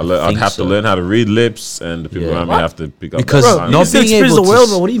hearing? I'd have to learn how to read lips, and the people around me have to pick up because that sign. not being experience able the world,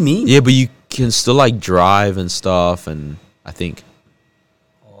 but what do you mean? Yeah, but you can still like drive and stuff, and I think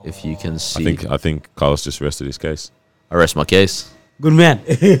if you can see, I think Carlos just rested his case. I rest my case. Good man.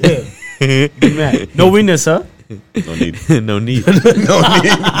 Good man. No witness, huh? No need. No need. No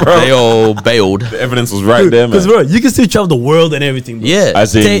need, bro. They all bailed. The evidence was right there, man. Because bro, you can still travel the world and everything, bro. Yeah.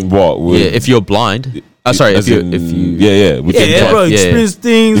 As in what? Yeah, if you're blind. Sorry, if you bro, experience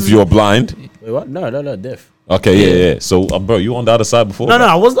things. If you're blind. Wait, what? No, deaf. Okay, yeah. So, bro, you on the other side before? No,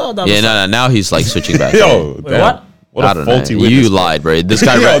 I was not on the other side. No. Now he's like switching back. Yo, wait, what? What I a don't faulty know. witness. You lied, bro. This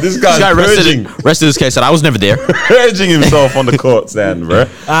guy, this guy rested his case, and I was never there. Purging himself on the court stand, bro.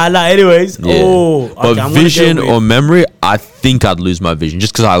 Anyways. Yeah. Oh, okay, but vision or memory, I think I'd lose my vision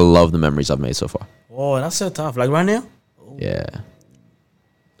just because I love the memories I've made so far. Oh, that's so tough. Like right now? Yeah.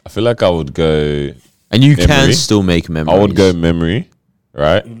 I feel like I would go. And you can still make memories. I would go memory,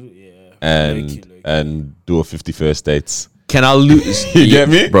 right? Yeah. And do a 51st dates. Can I lose? You get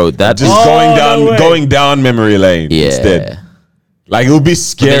me, bro? That just going down memory lane instead. Like it would be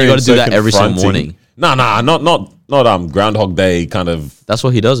scary. But you got to do that every single morning. Nah, not Groundhog Day kind of. That's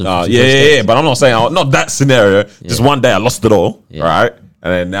what he does. Yeah. But I'm not saying not that scenario. Just one day I lost it all, right?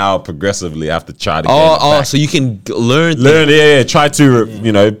 And then now progressively I have to try to get it back. So you can learn. Try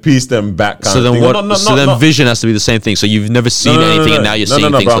to piece them back. So then what? So then vision has to be the same thing. So you've never seen anything, and now you're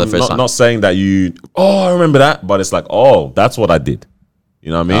seeing things for the first time. Not saying that you. Oh, I remember that, but it's like, that's what I did.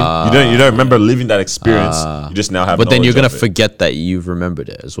 You know what I mean? You don't remember living that experience. You just now have. But then you're gonna forget that you've remembered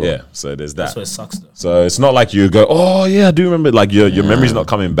it as well. Yeah. So there's that. That's what it sucks though. So it's not like you go, oh yeah, I do remember. Like your memory's not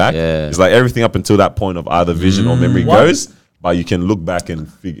coming back. Yeah. It's like everything up until that point of either vision or memory goes. But you can look back and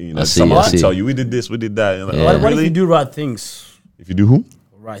figure, someone can tell you, we did this, we did that. What if you do right things? If you do who?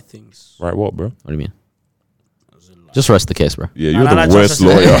 Right things. Right what, bro? What do you mean? Just rest the case, bro. Yeah, you're the worst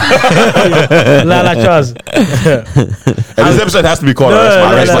lawyer. Trust. And this episode has to be called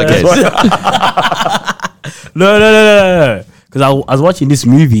Rest My Case. No. Because I was watching this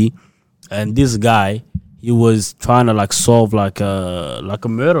movie, and this guy, he was trying to like solve like a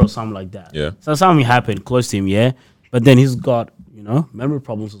murder or something like that. Yeah. So something happened close to him, yeah. But then he's got memory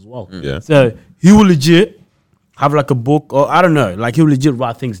problems as well. Yeah. So he will legit have like a book, or I don't know, like he'll legit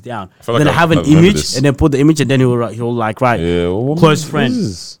write things down. Then have an image, and then put the image, and then he'll write close friend.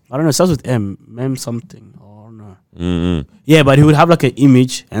 I don't know, it starts with M something. I don't know. Mm-hmm. Yeah, but he would have like an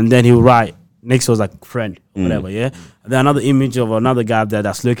image, and then he would write next to us like friend or whatever. Yeah. And then another image of another guy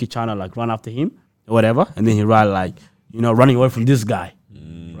that's lurking trying to like run after him or whatever, and then he write like running away from this guy,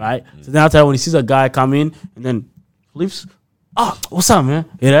 right? So then after that, when he sees a guy come in, and then flips, what's up, man?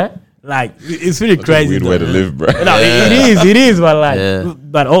 You know. Like it's really crazy. Weird way to live, bro. No, it is, but like,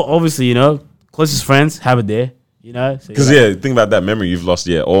 but obviously, closest friends have it there, Because think about that memory you've lost.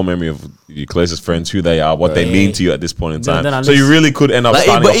 Yeah, all memory of your closest friends, who they are, what they mean to you at this point in time. So you really could end up.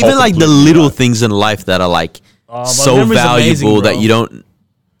 But even like the little things in life that are like so valuable amazing, that you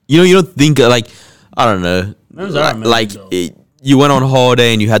don't think like I don't know, like. You went on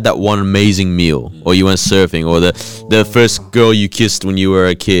holiday and you had that one amazing meal, or you went surfing, or the first girl you kissed when you were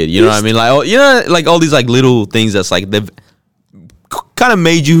a kid. You know what I mean? Like, like all these like little things that's like they've kind of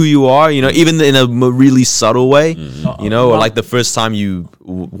made you who you are. Even in a really subtle way. Or like the first time you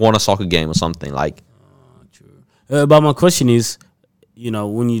won a soccer game or something. Like, true. But my question is,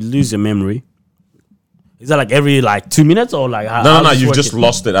 when you lose your memory. Is that like every 2 minutes or like no? You've just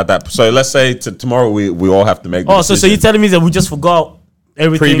lost it at that. So let's say tomorrow we all have to make. So you're telling me that we just forgot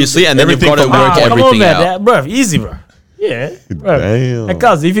everything previously and then we've got to work everything out, bro. Easy, bro. Yeah, bro. Damn.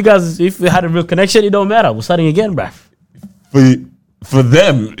 Because if we had a real connection, it don't matter. We're starting again, bro. For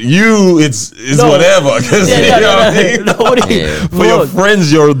them, it's whatever. For your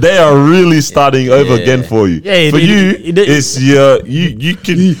friends, they are really starting over again for you. For you, it's you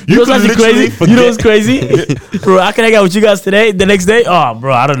can literally crazy. You know what's crazy, bro? I can hang out with you guys today. The next day,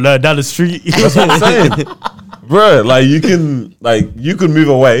 bro, I don't know, down the street. That's what I'm saying, bro. Like you can move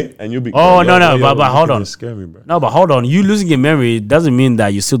away and you'll be. But hold on. Scare me, bro. No, but hold on. You losing your memory doesn't mean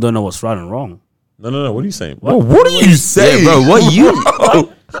that you still don't know what's right and wrong. No. What are you saying? What are you saying, bro? What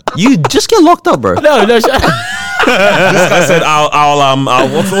you just get locked up, bro? No. This guy said, "I'll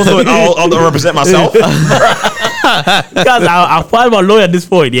represent myself." Guys, I'll find my lawyer at this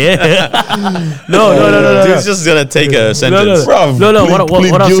point. Yeah. No. Dude's just gonna take a sentence. No.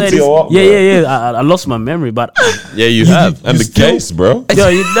 What I'm saying is, yeah. I lost my memory, but you have, and the case, bro.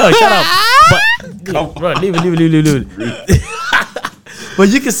 No, shut up. But bro, leave it. But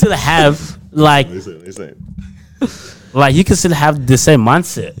you can still have. Like you can still have the same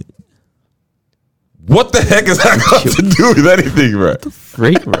mindset. What the heck is that got to do with anything, bro?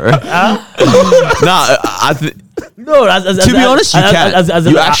 Freak, bro. No, to be honest, you can.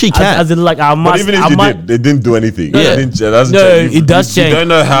 You actually can. As in, like, but even if you did, it didn't do anything. Yeah. It does change. You don't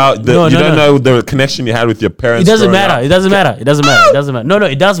know how. You don't know the connection you had with your parents. It doesn't matter. It doesn't matter. No,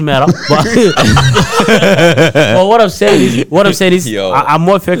 it doesn't matter. But what I'm saying is, I'm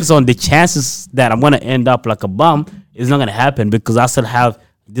more focused on the chances that I'm gonna end up like a bum. It's not gonna happen because I still have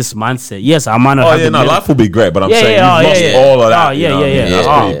this mindset. Yes, I might not have life will be great, but I'm saying you've lost all of that.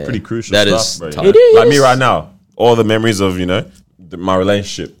 That's pretty crucial stuff. It is. Like me right now. All the memories of my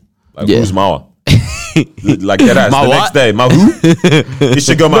relationship, like who's Mawa? Like that ass. The next day, my who? You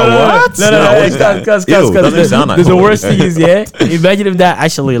should go my what? No. Because the worst thing is, imagine if that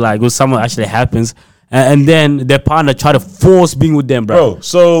actually with someone actually happens. And then their partner try to force being with them, bro.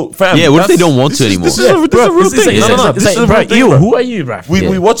 So, fam. Yeah, what if they don't want to anymore? This is a real thing. It's like, bro, who are you, bro?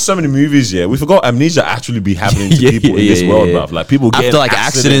 We watch so many movies, we forgot amnesia actually be happening to people in this world, bro. Like, people get after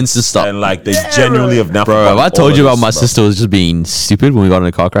accidents and stuff. And, they genuinely have now. Bro, have I told you about my sister was just being stupid when we got in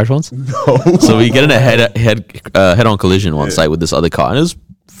a car crash once? No. So we get in a head-on collision once, with this other car. And it was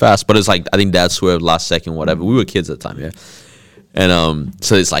fast, but it's I think dad swerved last second, whatever. We were kids at the time, And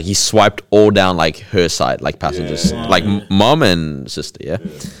so it's he swiped all down her side, passengers, mom and sister,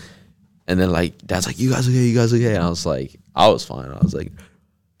 And then dad's you guys okay? And I was I was fine. I was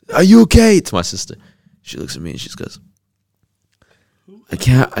are you okay? To my sister. She looks at me and she goes, I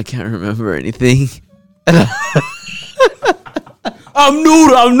can't remember anything. I'm new.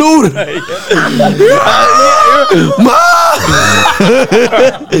 And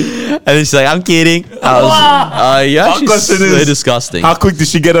then she's I'm kidding. I was, she's so disgusting. How quick did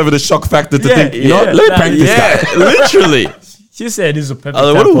she get over the shock factor to think, let me prank this guy? Literally. She said this is a perfect. What a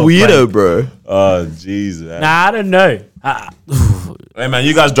example of weirdo, prank. bro. Oh, jeez, man. Nah, I don't know. Hey, man,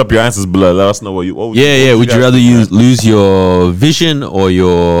 you guys drop your answers below. Let us know what you. What would Yeah. Would you guys rather think, man? lose your vision or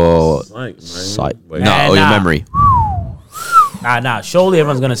your sight? Wait. No, or your Nah. memory. Nah. Surely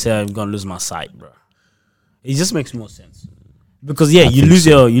everyone's gonna say I'm gonna lose my sight, bro. It just makes more sense because you lose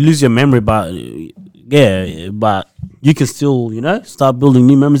your memory, but but you can still start building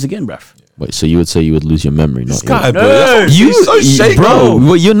new memories again, bro. Wait, so you would say you would lose your memory? Not your- God, bro, that's You, he's so shaky, bro.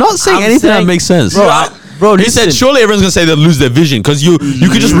 Well, you're not saying I'm anything that saying- makes sense, Bro, He said, surely everyone's gonna say they'll lose their vision because you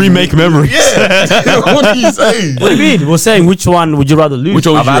could just remake memories. Yeah. What are you saying? What do you mean? We're saying which one would you rather lose? Which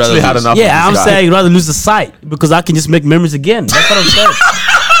one would I've you rather actually had lose? enough. Yeah, of I'm this guy. saying I'd rather lose the sight because I can just make memories again. That's what I'm saying.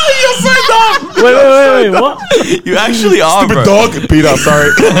 You're so dumb. Wait, what? You actually are, Stupid bro. dog, Peter. Sorry.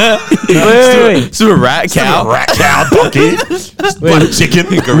 Wait. Super rat cow. Rat, cow, donkey, bloody chicken,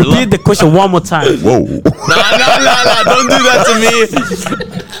 gorilla. Repeat the question one more time. Whoa. Nah, don't do that to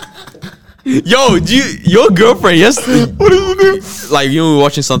me. Yo, your girlfriend yesterday? What is it? Like you were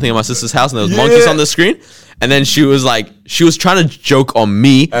watching something at my sister's house and there was monkeys on the screen, and then she was trying to joke on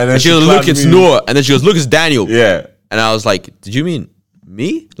me, then and she she goes, "Look, clapped it's me. Noor," and then she goes, "Look, it's Daniel." Yeah. And I was like, "Did you mean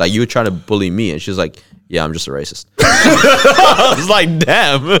me? Like you were trying to bully me?" And she was like, "Yeah, I'm just a racist." I was like,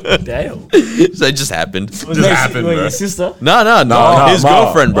 "Damn." Damn. So it just happened. Just happened, bro. Your sister? No, his Ma.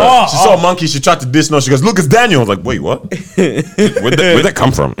 girlfriend, bro. Oh. She saw a monkey. She tried to diss. No, she goes, "Look, it's Daniel." I was like, "Wait, what? Where'd that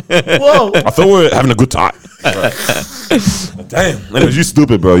come from?" Whoa. I thought we were having a good time. Damn. Anyways, you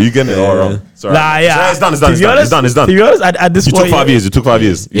stupid, bro. You getting it all wrong. Sorry. Nah, yeah. It's done. To be honest- To To be honest, at this You point, took 5 years. You took 5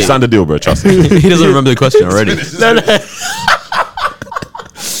 years. You signed the deal, bro. Trust me. He doesn't remember the question already. No.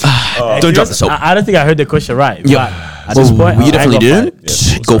 Don't drop the soap. I don't think I heard the question right. Yeah. But at this point, you I definitely ain't gonna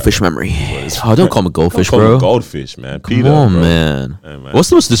didn't. Yeah, Goldfish memory. Oh, don't call me goldfish, Call me bro. goldfish, man. Come Peter, on, bro. man. Hey, man. What's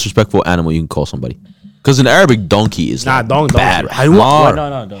the most disrespectful animal you can call somebody? Because in Arabic, donkey is Nah, like don't. bad. Haywan. Mar.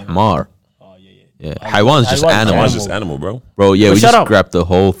 No. Mar. Oh, Yeah, Haywan is just Haywan is animal. Mine's just animal, bro. Bro, yeah, Well, we shut just up. grabbed the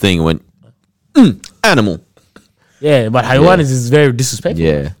whole thing and went, animal. Yeah, but Haywan is very disrespectful.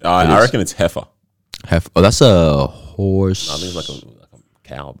 Yeah. I reckon it's heifer. Oh, that's a horse. I think it's like a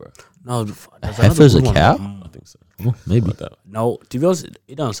cow, bro. No, heifer's a cow? I think so. Oh, maybe. Like that. No, to be honest,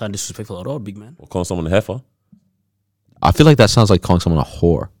 it doesn't sound disrespectful at all, big man. We'll call someone a heifer. I feel like that sounds like calling someone a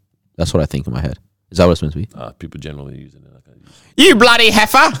whore. That's what I think in my head. Is that what it's meant to be? People generally using it like that. You bloody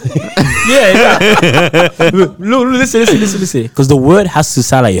heifer! Yeah. Look, listen. Because the word has to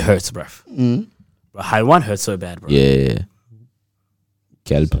sound like it hurts, bruv. But Haywan hurts so bad, bro. Yeah.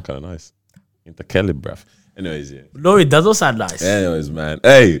 Kelp. Sound kind of nice. Into Kelly, bruv. Anyways, yeah. No, it doesn't sound nice. Anyways, man.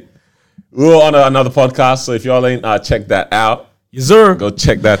 Hey, we were on another podcast, so if y'all ain't check that out, Yes, sir. go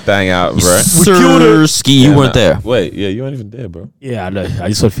check that thing out, bro. Sir Ski, you weren't there. Wait, yeah, you weren't even there, bro. Yeah, I know. I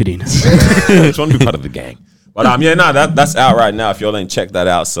just want to fit in. I just want to be part of the gang. But that's out right now. If y'all ain't checked that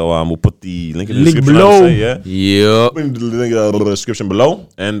out, so we'll put the link in the Link description. below. I would say, yeah. Yep. Put in the link in the description below.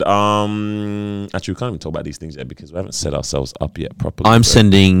 And actually, we can't even talk about these things yet because we haven't set ourselves up yet properly. I'm bro.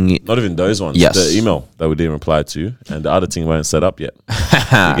 sending. Not even those ones. Yes. The email that we didn't reply to, and the other thing we haven't set up yet.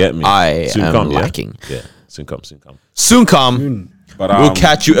 You get me? I am come, lacking. Yeah. Soon come. Soon come. But We'll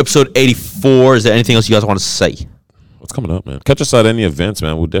catch you episode 84. Is there anything else you guys want to say? what's coming up, man? Catch us at any events,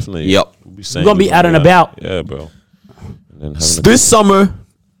 man. We'll definitely. Yep. We'll be saying We're gonna be out and about. Yeah, bro. And then having This summer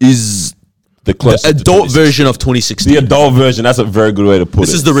is the the adult version of 2016. The adult version. That's a very good way to put This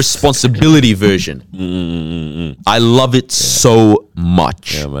it. is the responsibility version. I love it so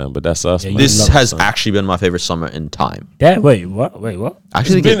much. Yeah, man. But that's us. man. This love has it, actually been my favorite summer in time. Wait, what?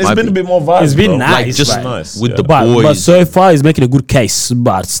 Actually, It's been a bit more vibes. It's been bro. nice, like just but- nice, with yeah. the But boys. so far, he's making a good case.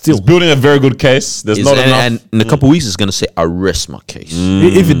 But still, It's building a very good case. There's not enough. and in a couple weeks, it's gonna say I rest my case.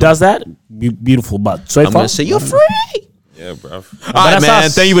 if it does that, beautiful. But so I'm far, gonna say you're free. Yeah, bro. All right, that's man.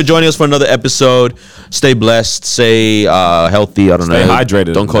 us. Thank you for joining us for another episode. Stay blessed. Stay healthy. I don't Stay know.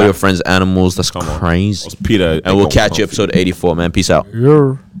 hydrated. Don't call your friends animals. That's crazy. It's Peter. And we'll catch you episode 84, man. Peace out.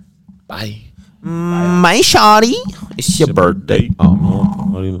 Yeah. Bye. My shawty. It's your birthday.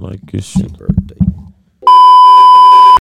 Oh, I didn't like this shit. Birthday.